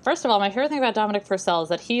with him. First of all, my favorite thing about Dominic Purcell is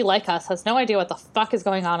that he, like us, has no idea what the fuck is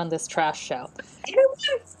going on in this trash show.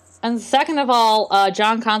 And second of all,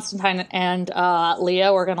 John Constantine and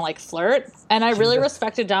Leo are gonna, like, flirt. And I really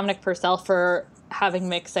respected Dominic Purcell for having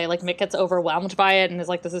Mick say, like, Mick gets overwhelmed by it and is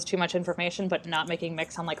like, this is too much information, but not making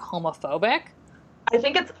Mick sound, like, homophobic. I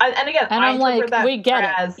think it's, and again, and I'm like, we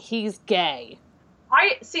get it. He's gay.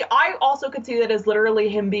 I also could see that as literally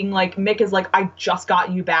him being like, Mick is like, I just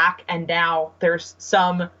got you back, and now there's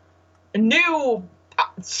some new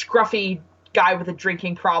scruffy guy with a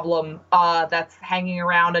drinking problem that's hanging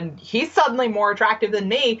around, and he's suddenly more attractive than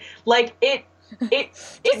me. Like, it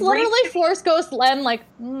literally Force Ghost Len, like,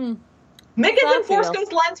 Mick is in Force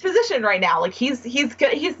Ghost Len's position right now. Like, he's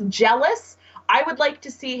jealous. I would like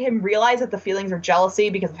to see him realize that the feelings are jealousy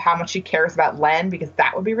because of how much he cares about Len, because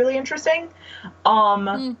that would be really interesting.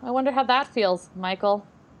 I wonder how that feels, Michael.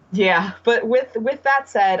 Yeah, but with that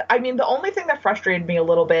said, I mean, the only thing that frustrated me a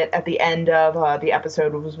little bit at the end of the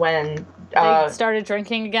episode was when they started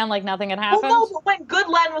drinking again like nothing had happened. Well, no, but when Good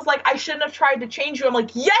Len was like, I shouldn't have tried to change you, I'm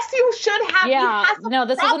like, yes, you should have. Yeah, no,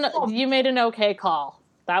 this was you made an okay call.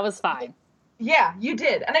 That was fine. Yeah, you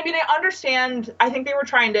did. And I mean, I understand. I think they were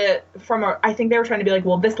trying to be like,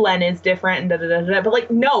 well, this Len is different and da-da-da-da. But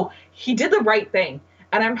like, no, he did the right thing.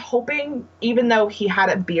 And I'm hoping, even though he had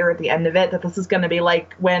a beer at the end of it, that this is going to be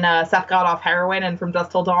like when Seth got off heroin and From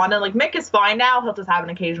Dusk Till Dawn. And like, Mick is fine now. He'll just have an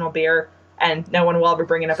occasional beer and no one will ever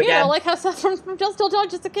bring it up again. You know, like how Seth from Dusk Till Dawn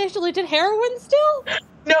just occasionally did heroin still?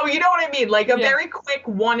 No, you know what I mean? Like a very quick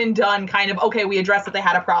one and done kind of, okay, we addressed that they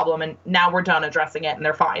had a problem and now we're done addressing it and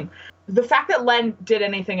they're fine. The fact that Len did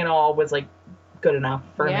anything at all was like good enough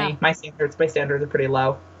for me. My standards are pretty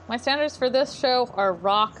low. My standards for this show are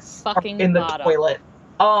rock fucking in the bottom. Toilet.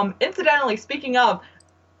 Incidentally, speaking of,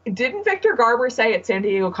 didn't Victor Garber say at San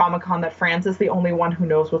Diego Comic-Con that Franz is the only one who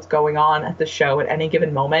knows what's going on at the show at any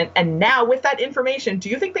given moment? And now, with that information, do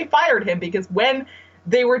you think they fired him? Because when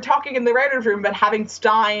they were talking in the writer's room about having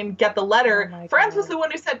Stein get the letter, Franz was the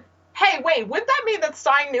one who said, hey, wait, wouldn't that mean that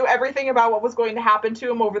Stein knew everything about what was going to happen to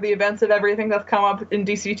him over the events of everything that's come up in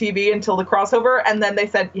DC TV until the crossover? And then they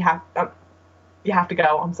said, you have to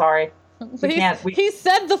go. I'm sorry. He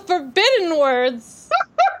said the forbidden words.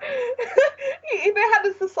 They had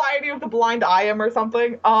the Society of the Blind I Am or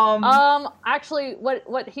something. Actually,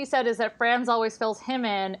 what he said is that Franz always fills him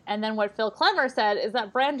in, and then what Phil Klemmer said is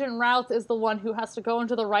that Brandon Routh is the one who has to go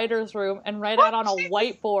into the writer's room and write out on a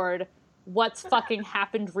whiteboard what's fucking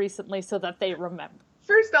happened recently so that they remember.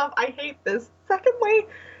 First off, I hate this. Secondly,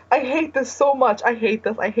 I hate this so much. I hate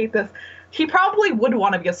this. He probably would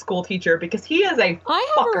want to be a school teacher because he is a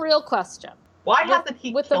I have a real question. Why hasn't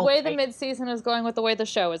he with the way the mid-season is going, with the way the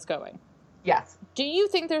show is going? Yes. Do you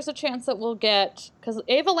think there's a chance that we'll get... Because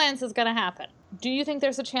Ava Lance is going to happen. Do you think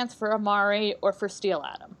there's a chance for Amari or for Steel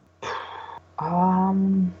Adam?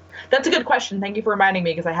 That's a good question. Thank you for reminding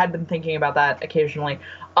me because I had been thinking about that occasionally.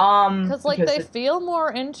 Because they feel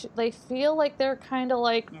more into... They feel like they're kind of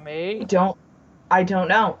like me. I don't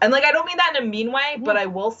know. And like, I don't mean that in a mean way, but I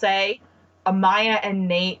will say Amaya and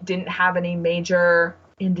Nate didn't have any major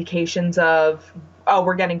indications of, oh,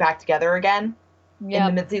 we're getting back together again in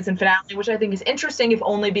the mid-season finale, which I think is interesting, if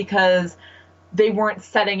only because they weren't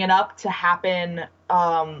setting it up to happen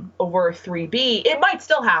over 3B. It might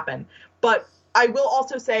still happen, but I will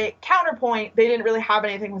also say, counterpoint, they didn't really have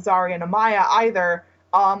anything with Zari and Amaya either,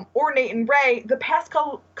 or Nate and Ray. The past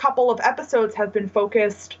couple of episodes have been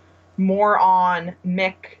focused more on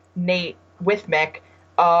Nate with Mick,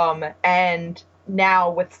 and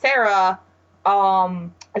now with Sarah,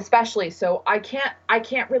 especially. So I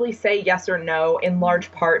can't really say yes or no, in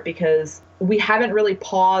large part because we haven't really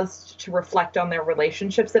paused to reflect on their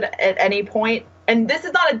relationships at any point. And this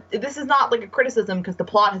is not like a criticism because the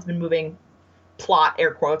plot has been moving,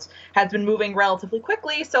 air quotes, has been moving relatively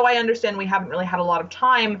quickly. So I understand we haven't really had a lot of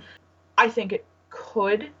time. I think it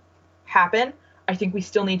could happen. I think we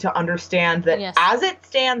still need to understand that as it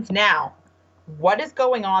stands now, what is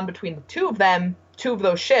going on between the two of them, two of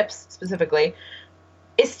those ships specifically,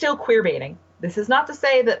 is still queer baiting. This is not to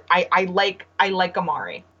say that I like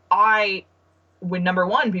Amari. I would, number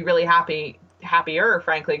one, be really happier,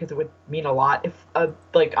 frankly, because it would mean a lot if,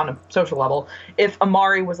 like on a social level, if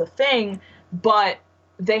Amari was a thing, but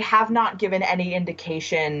they have not given any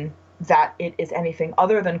indication that it is anything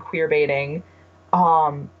other than queer baiting.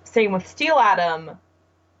 Same with Steel Adam,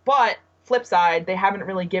 but flip side, they haven't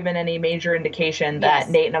really given any major indication that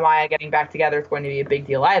Nate and Amaya getting back together is going to be a big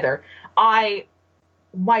deal either.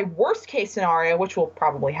 My worst case scenario, which will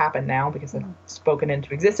probably happen now because I've spoken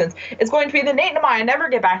into existence, is going to be that Nate and Amaya never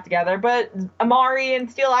get back together, but Amari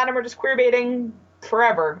and Steel Adam are just queer baiting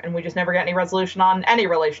forever, and we just never get any resolution on any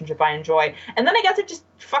relationship I enjoy. And then I guess it just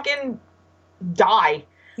fucking die.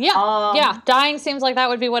 Yeah, dying seems like that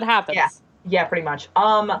would be what happens. Yeah, pretty much.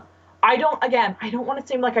 I don't want to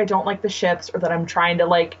seem like I don't like the ships or that I'm trying to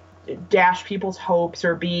like dash people's hopes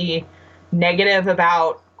or be negative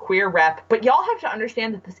about queer rep, but y'all have to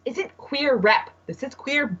understand that this isn't queer rep. This is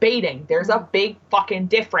queer baiting. There's a big fucking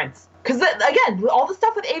difference. Because again, all the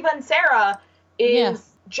stuff with Ava and Sarah is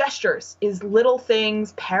gestures, is little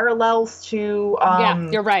things, parallels to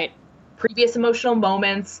you're right. Previous emotional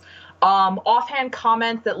moments, offhand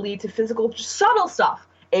comments that lead to physical, just subtle stuff.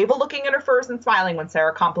 Ava looking at her furs and smiling when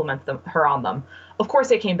Sarah compliments her on them. Of course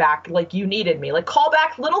they came back like you needed me. Like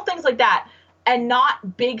callbacks, little things like that. and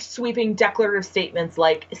not big sweeping declarative statements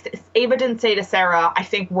like Ava didn't say to Sarah, I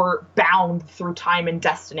think we're bound through time and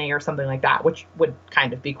destiny or something like that, which would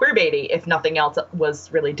kind of be queerbaity if nothing else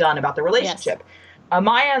was really done about the relationship. Yes.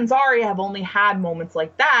 Maya and Zari have only had moments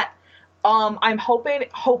like that. I'm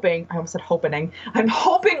hoping, I almost said hopening. I'm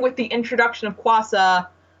hoping with the introduction of Kwasa,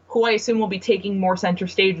 who I assume will be taking more center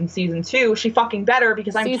stage in season 2, she fucking better,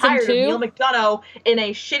 because I'm tired of Neil McDonough in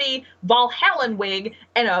a shitty Valhallan wig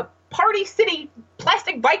and a Party City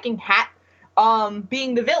plastic Viking hat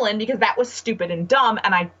being the villain, because that was stupid and dumb.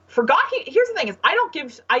 And I forgot here's the thing is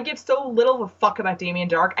I give so little of a fuck about Damien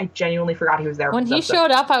Darhk. I genuinely forgot he was there. When he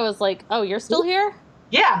showed up, I was like, oh, you're still here?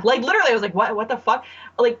 Yeah, like literally I was like, what the fuck?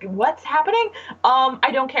 Like, what's happening?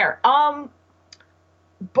 I don't care.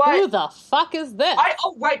 But who the fuck is this?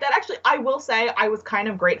 That actually, I will say I was kind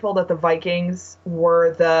of grateful that the Vikings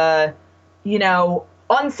were the,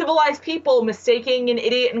 uncivilized people mistaking an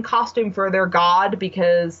idiot in costume for their god,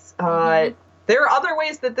 because there are other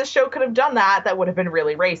ways that this show could have done that would have been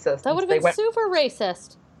really racist. That would have been super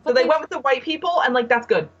racist. So they went with the white people, and, like, that's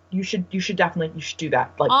good. You should do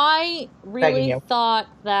that. Like, I really thought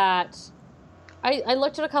that... I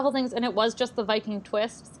looked at a couple things, and it was just the Viking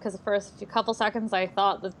twists, because the first couple seconds I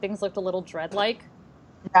thought that things looked a little Dread-like.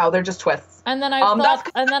 No, they're just twists. And then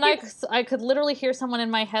I could literally hear someone in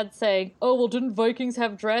my head saying, "Oh, well, didn't Vikings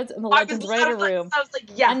have dreads in the Legends writer room?" I was like,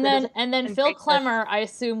 yes. And then Phil Klemmer, I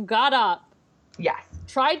assume, got up. Yes.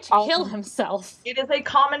 Tried to kill himself. It is a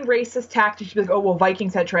common racist tactic to be like, oh, well,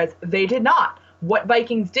 Vikings had dreads. They did not. What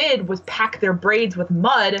Vikings did was pack their braids with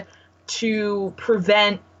mud to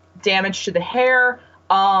prevent damage to the hair.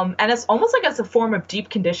 And it's almost like it's a form of deep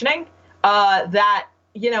conditioning that,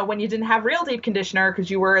 when you didn't have real deep conditioner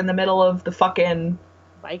because you were in the middle of the fucking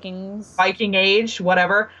Viking age,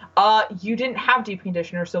 whatever, you didn't have deep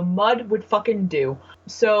conditioner, so mud would fucking do.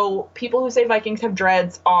 So people who say Vikings have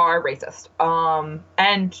dreads are racist.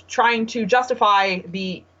 And trying to justify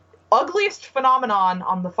the ugliest phenomenon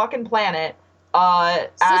on the fucking planet.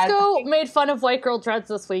 Cisco made fun of white girl dreads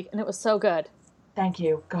this week, and it was so good. Thank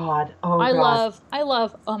you, God. Oh, I God.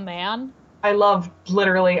 love a man. I love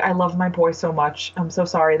my boy so much. I'm so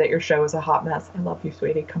sorry that your show is a hot mess. I love you,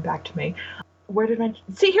 sweetie. Come back to me. Where did I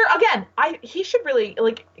see here again? He should really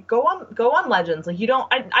go on Legends. Like, you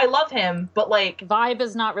don't. I love him, but like Vibe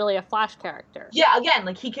is not really a Flash character. Yeah, again,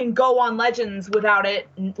 like he can go on Legends without it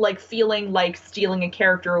like feeling like stealing a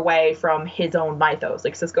character away from his own mythos.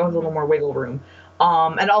 Like Cisco has a little more wiggle room.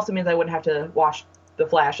 And it also means I wouldn't have to watch the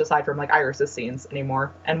Flash aside from like Iris's scenes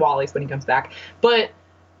anymore, and Wally's when he comes back. But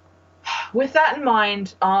with that in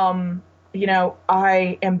mind, I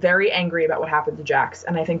am very angry about what happened to Jax,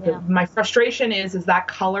 and I think that my frustration is that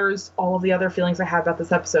colors all of the other feelings I have about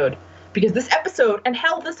this episode, because this episode, and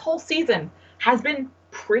hell, this whole season has been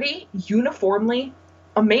pretty uniformly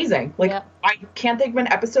amazing. Like, I can't think of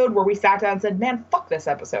an episode where we sat down and said, man, fuck this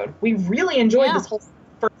episode. We really enjoyed this whole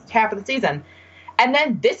first half of the season. And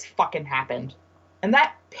then this fucking happened. And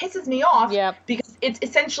that pisses me off because it's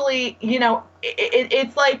essentially,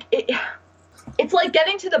 it's like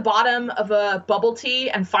getting to the bottom of a bubble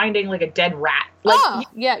tea and finding like a dead rat. Like,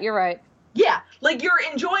 you're right. Yeah, like you're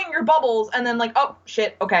enjoying your bubbles and then like, oh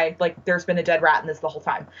shit, okay, like there's been a dead rat in this the whole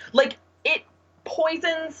time. Like, it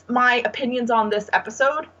poisons my opinions on this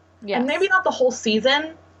episode. Yes. And maybe not the whole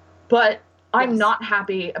season, but I'm not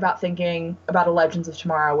happy about thinking about a Legends of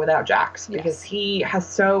Tomorrow without Jax, because he has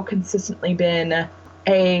so consistently been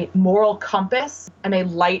a moral compass and a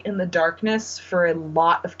light in the darkness for a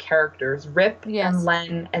lot of characters. Rip and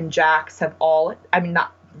Len and Jax have all,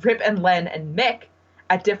 not Rip and Len and Mick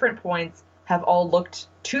at different points have all looked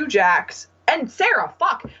to Jax, and Sarah,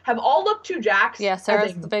 have all looked to Jax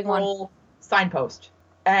Sarah's the big one. Signpost.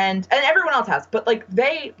 And everyone else has, but like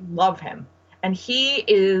they love him. And he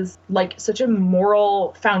is like such a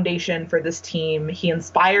moral foundation for this team. He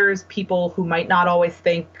inspires people who might not always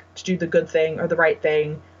think to do the good thing or the right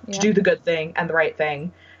thing, to do the good thing and the right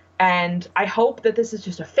thing. And I hope that this is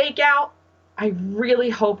just a fake out. I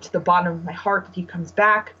really hope to the bottom of my heart that he comes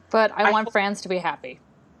back. But I want Franz to be happy.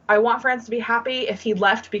 I want Franz to be happy. If he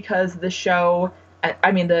left because the show,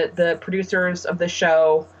 the producers of the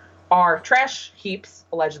show are trash heaps,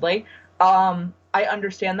 allegedly, I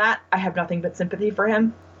understand that. I have nothing but sympathy for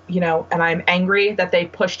him, and I'm angry that they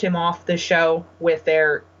pushed him off the show with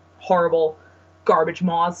their horrible garbage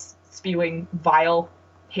maws spewing vile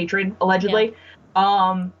hatred, allegedly.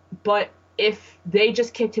 But if they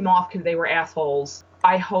just kicked him off because they were assholes,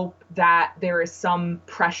 I hope that there is some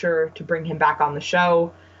pressure to bring him back on the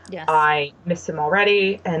show. Yes. I miss him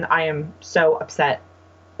already, and I am so upset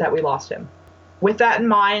that we lost him. with that in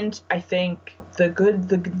mind, I think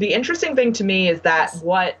the interesting thing to me is that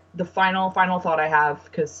what the final thought I have,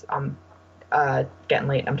 because I'm getting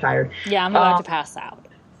late, I'm tired. Yeah, I'm about to pass out.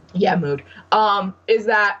 Yeah, mood. Is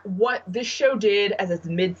that what this show did as its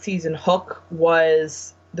mid-season hook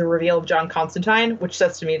was the reveal of John Constantine, which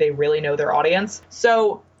says to me they really know their audience.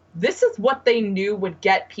 So this is what they knew would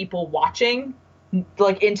get people watching,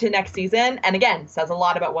 like, into next season. And again, says a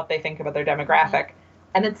lot about what they think about their demographic.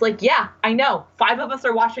 And it's like, yeah, I know. 5 of us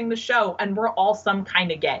are watching the show, and we're all some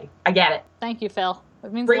kind of gay. I get it. Thank you, Phil.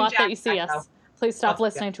 It means a lot that you see us. Please stop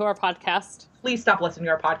listening to our podcast. Please stop listening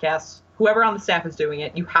to our podcast. Whoever on the staff is doing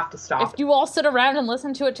it, you have to stop. If you all sit around and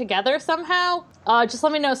listen to it together somehow, just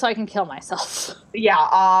let me know so I can kill myself. Yeah,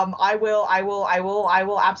 I will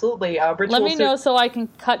absolutely. Let me know so I can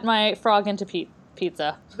cut my frog into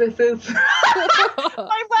pizza. This is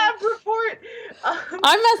my lab report.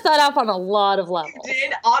 I messed that up on a lot of levels. You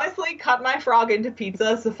did honestly cut my frog into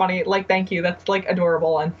pizza. So funny. Like, thank you. That's like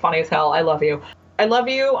adorable and funny as hell. I love you. I love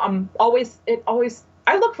you.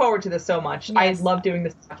 I look forward to this so much. Yes. I love doing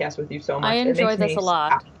this podcast with you so much. I enjoy this a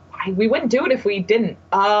lot. We wouldn't do it if we didn't.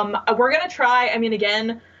 We're going to try. I mean,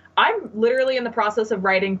 again, I'm literally in the process of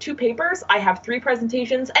writing 2 papers. I have 3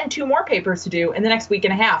 presentations and 2 more papers to do in the next week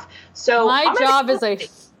and a half. So my job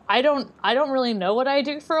is I don't really know what I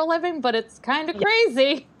do for a living, but it's kind of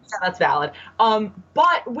crazy. Yeah, that's valid.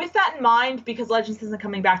 But with that in mind, because Legends isn't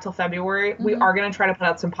coming back till February, we are going to try to put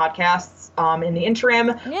out some podcasts in the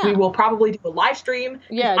interim. Yeah. We will probably do a live stream.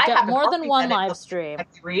 Yeah, get more than one live stream.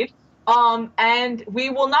 And we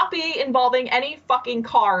will not be involving any fucking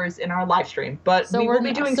cars in our live stream, but we will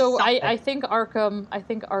be doing something. I think Arkham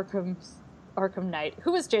Knight,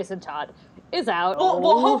 who is Jason Todd, is out.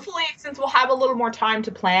 Well, hopefully, since we'll have a little more time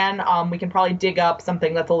to plan, we can probably dig up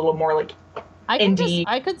something that's a little more like indie.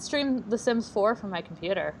 I could stream The Sims 4 from my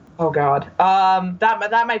computer. Oh God,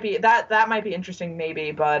 that might be interesting,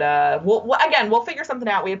 maybe. But we'll figure something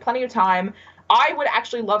out. We have plenty of time. I would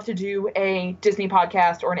actually love to do a Disney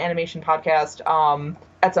podcast or an animation podcast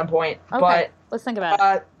at some point. Okay, but let's think about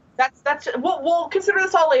it. We'll consider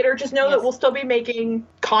this all later. Just know that we'll still be making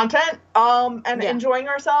content and enjoying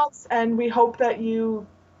ourselves, and we hope that you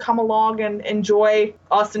come along and enjoy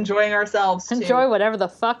us enjoying ourselves too. Enjoy whatever the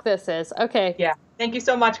fuck this is. Okay. Yeah. Thank you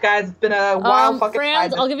so much, guys. It's been a wild fucking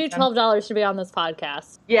Franz, I'll give you $12 to be on this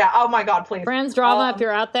podcast. Yeah. Oh my God, please. Franz Drama, if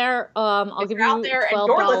you're out there, I'll give you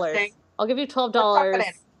 $12. I'll give you $12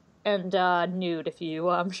 and nude if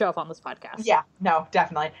you show up on this podcast. Yeah. No,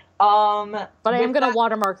 definitely. But I am going to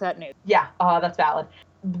watermark that nude. Yeah. That's valid.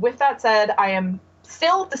 With that said, I am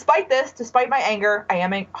still, despite my anger, I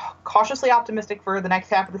am cautiously optimistic for the next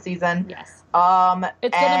half of the season. Yes.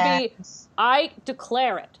 It's going to be, I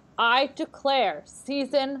declare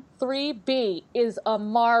season 3B is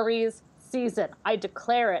Amari's season. I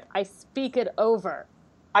declare it. I speak it over.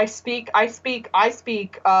 I speak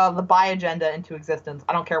the bi agenda into existence.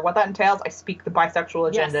 I don't care what that entails. I speak the bisexual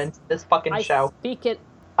agenda into this fucking show. I speak it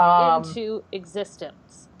into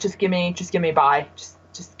existence. Just give me bi.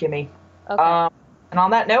 Just give me. Okay. And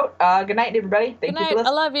on that note, good night, everybody. Thank you for listening.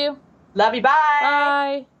 I love you. Love you. Bye.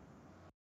 Bye.